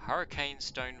 Hurricane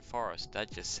Stone Forest,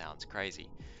 that just sounds crazy.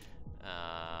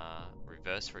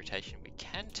 Reverse rotation, we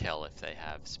can tell if they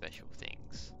have special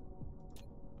things.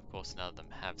 Of course, none of them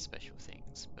have special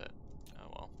things, but oh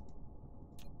well.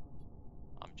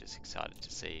 I'm just excited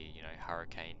to see, you know,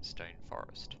 Hurricane Stone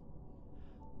Forest.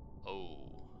 Oh,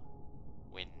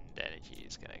 wind energy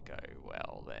is going to go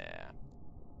well there.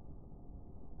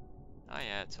 Oh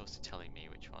yeah, it's also telling me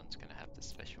which one's going to have the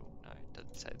special. No, it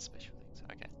doesn't say the special things.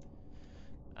 Okay.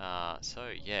 So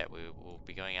yeah, we will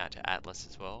be going out to Atlas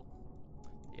as well.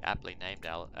 The aptly named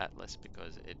Atlas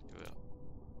because it will...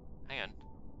 Hang on.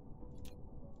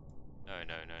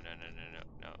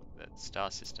 No. That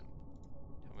star system.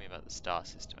 Tell me about the star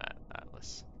system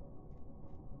Atlas.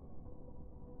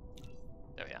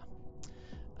 There we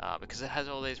are. Because it has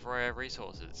all these rare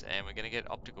resources, and we're going to get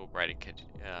optical graded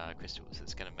crystals.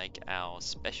 It's going to make our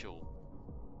special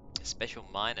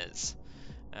miners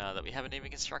that we haven't even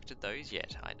constructed those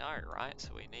yet. I know, right? So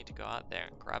we need to go out there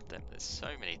and grab them. There's so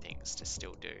many things to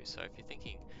still do. So if you're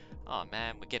thinking, oh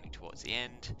man, we're getting towards the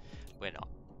end, we're not.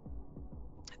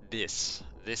 This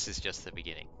is just the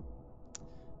beginning.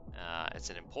 It's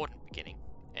an important beginning,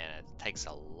 and it takes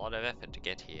a lot of effort to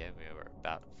get here. We're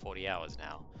about 40 hours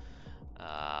now.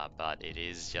 But it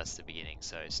is just the beginning,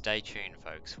 so stay tuned,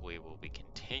 folks. We will be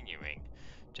continuing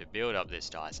to build up this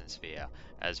Dyson Sphere,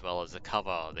 as well as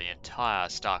cover the entire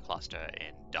star cluster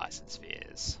in Dyson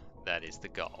Spheres. That is the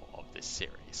goal of this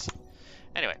series.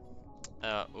 Anyway,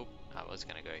 I was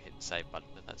gonna go hit the save button,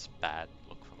 but that's bad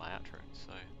look for my outro.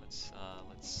 So let's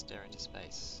stare into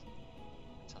space.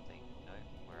 Something? No,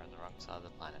 we're on the wrong side of the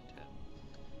planet.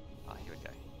 Ah, here we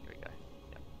go.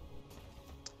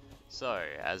 So,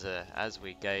 as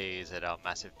we gaze at our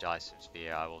massive Dyson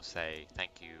Sphere, I will say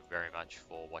thank you very much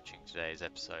for watching today's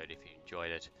episode. If you enjoyed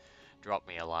it, drop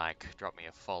me a like, drop me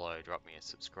a follow, drop me a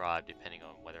subscribe, depending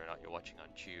on whether or not you're watching on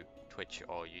Twitch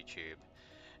or YouTube.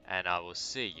 And I will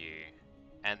see you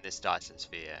and this Dyson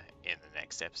Sphere in the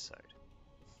next episode.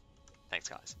 Thanks,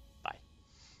 guys.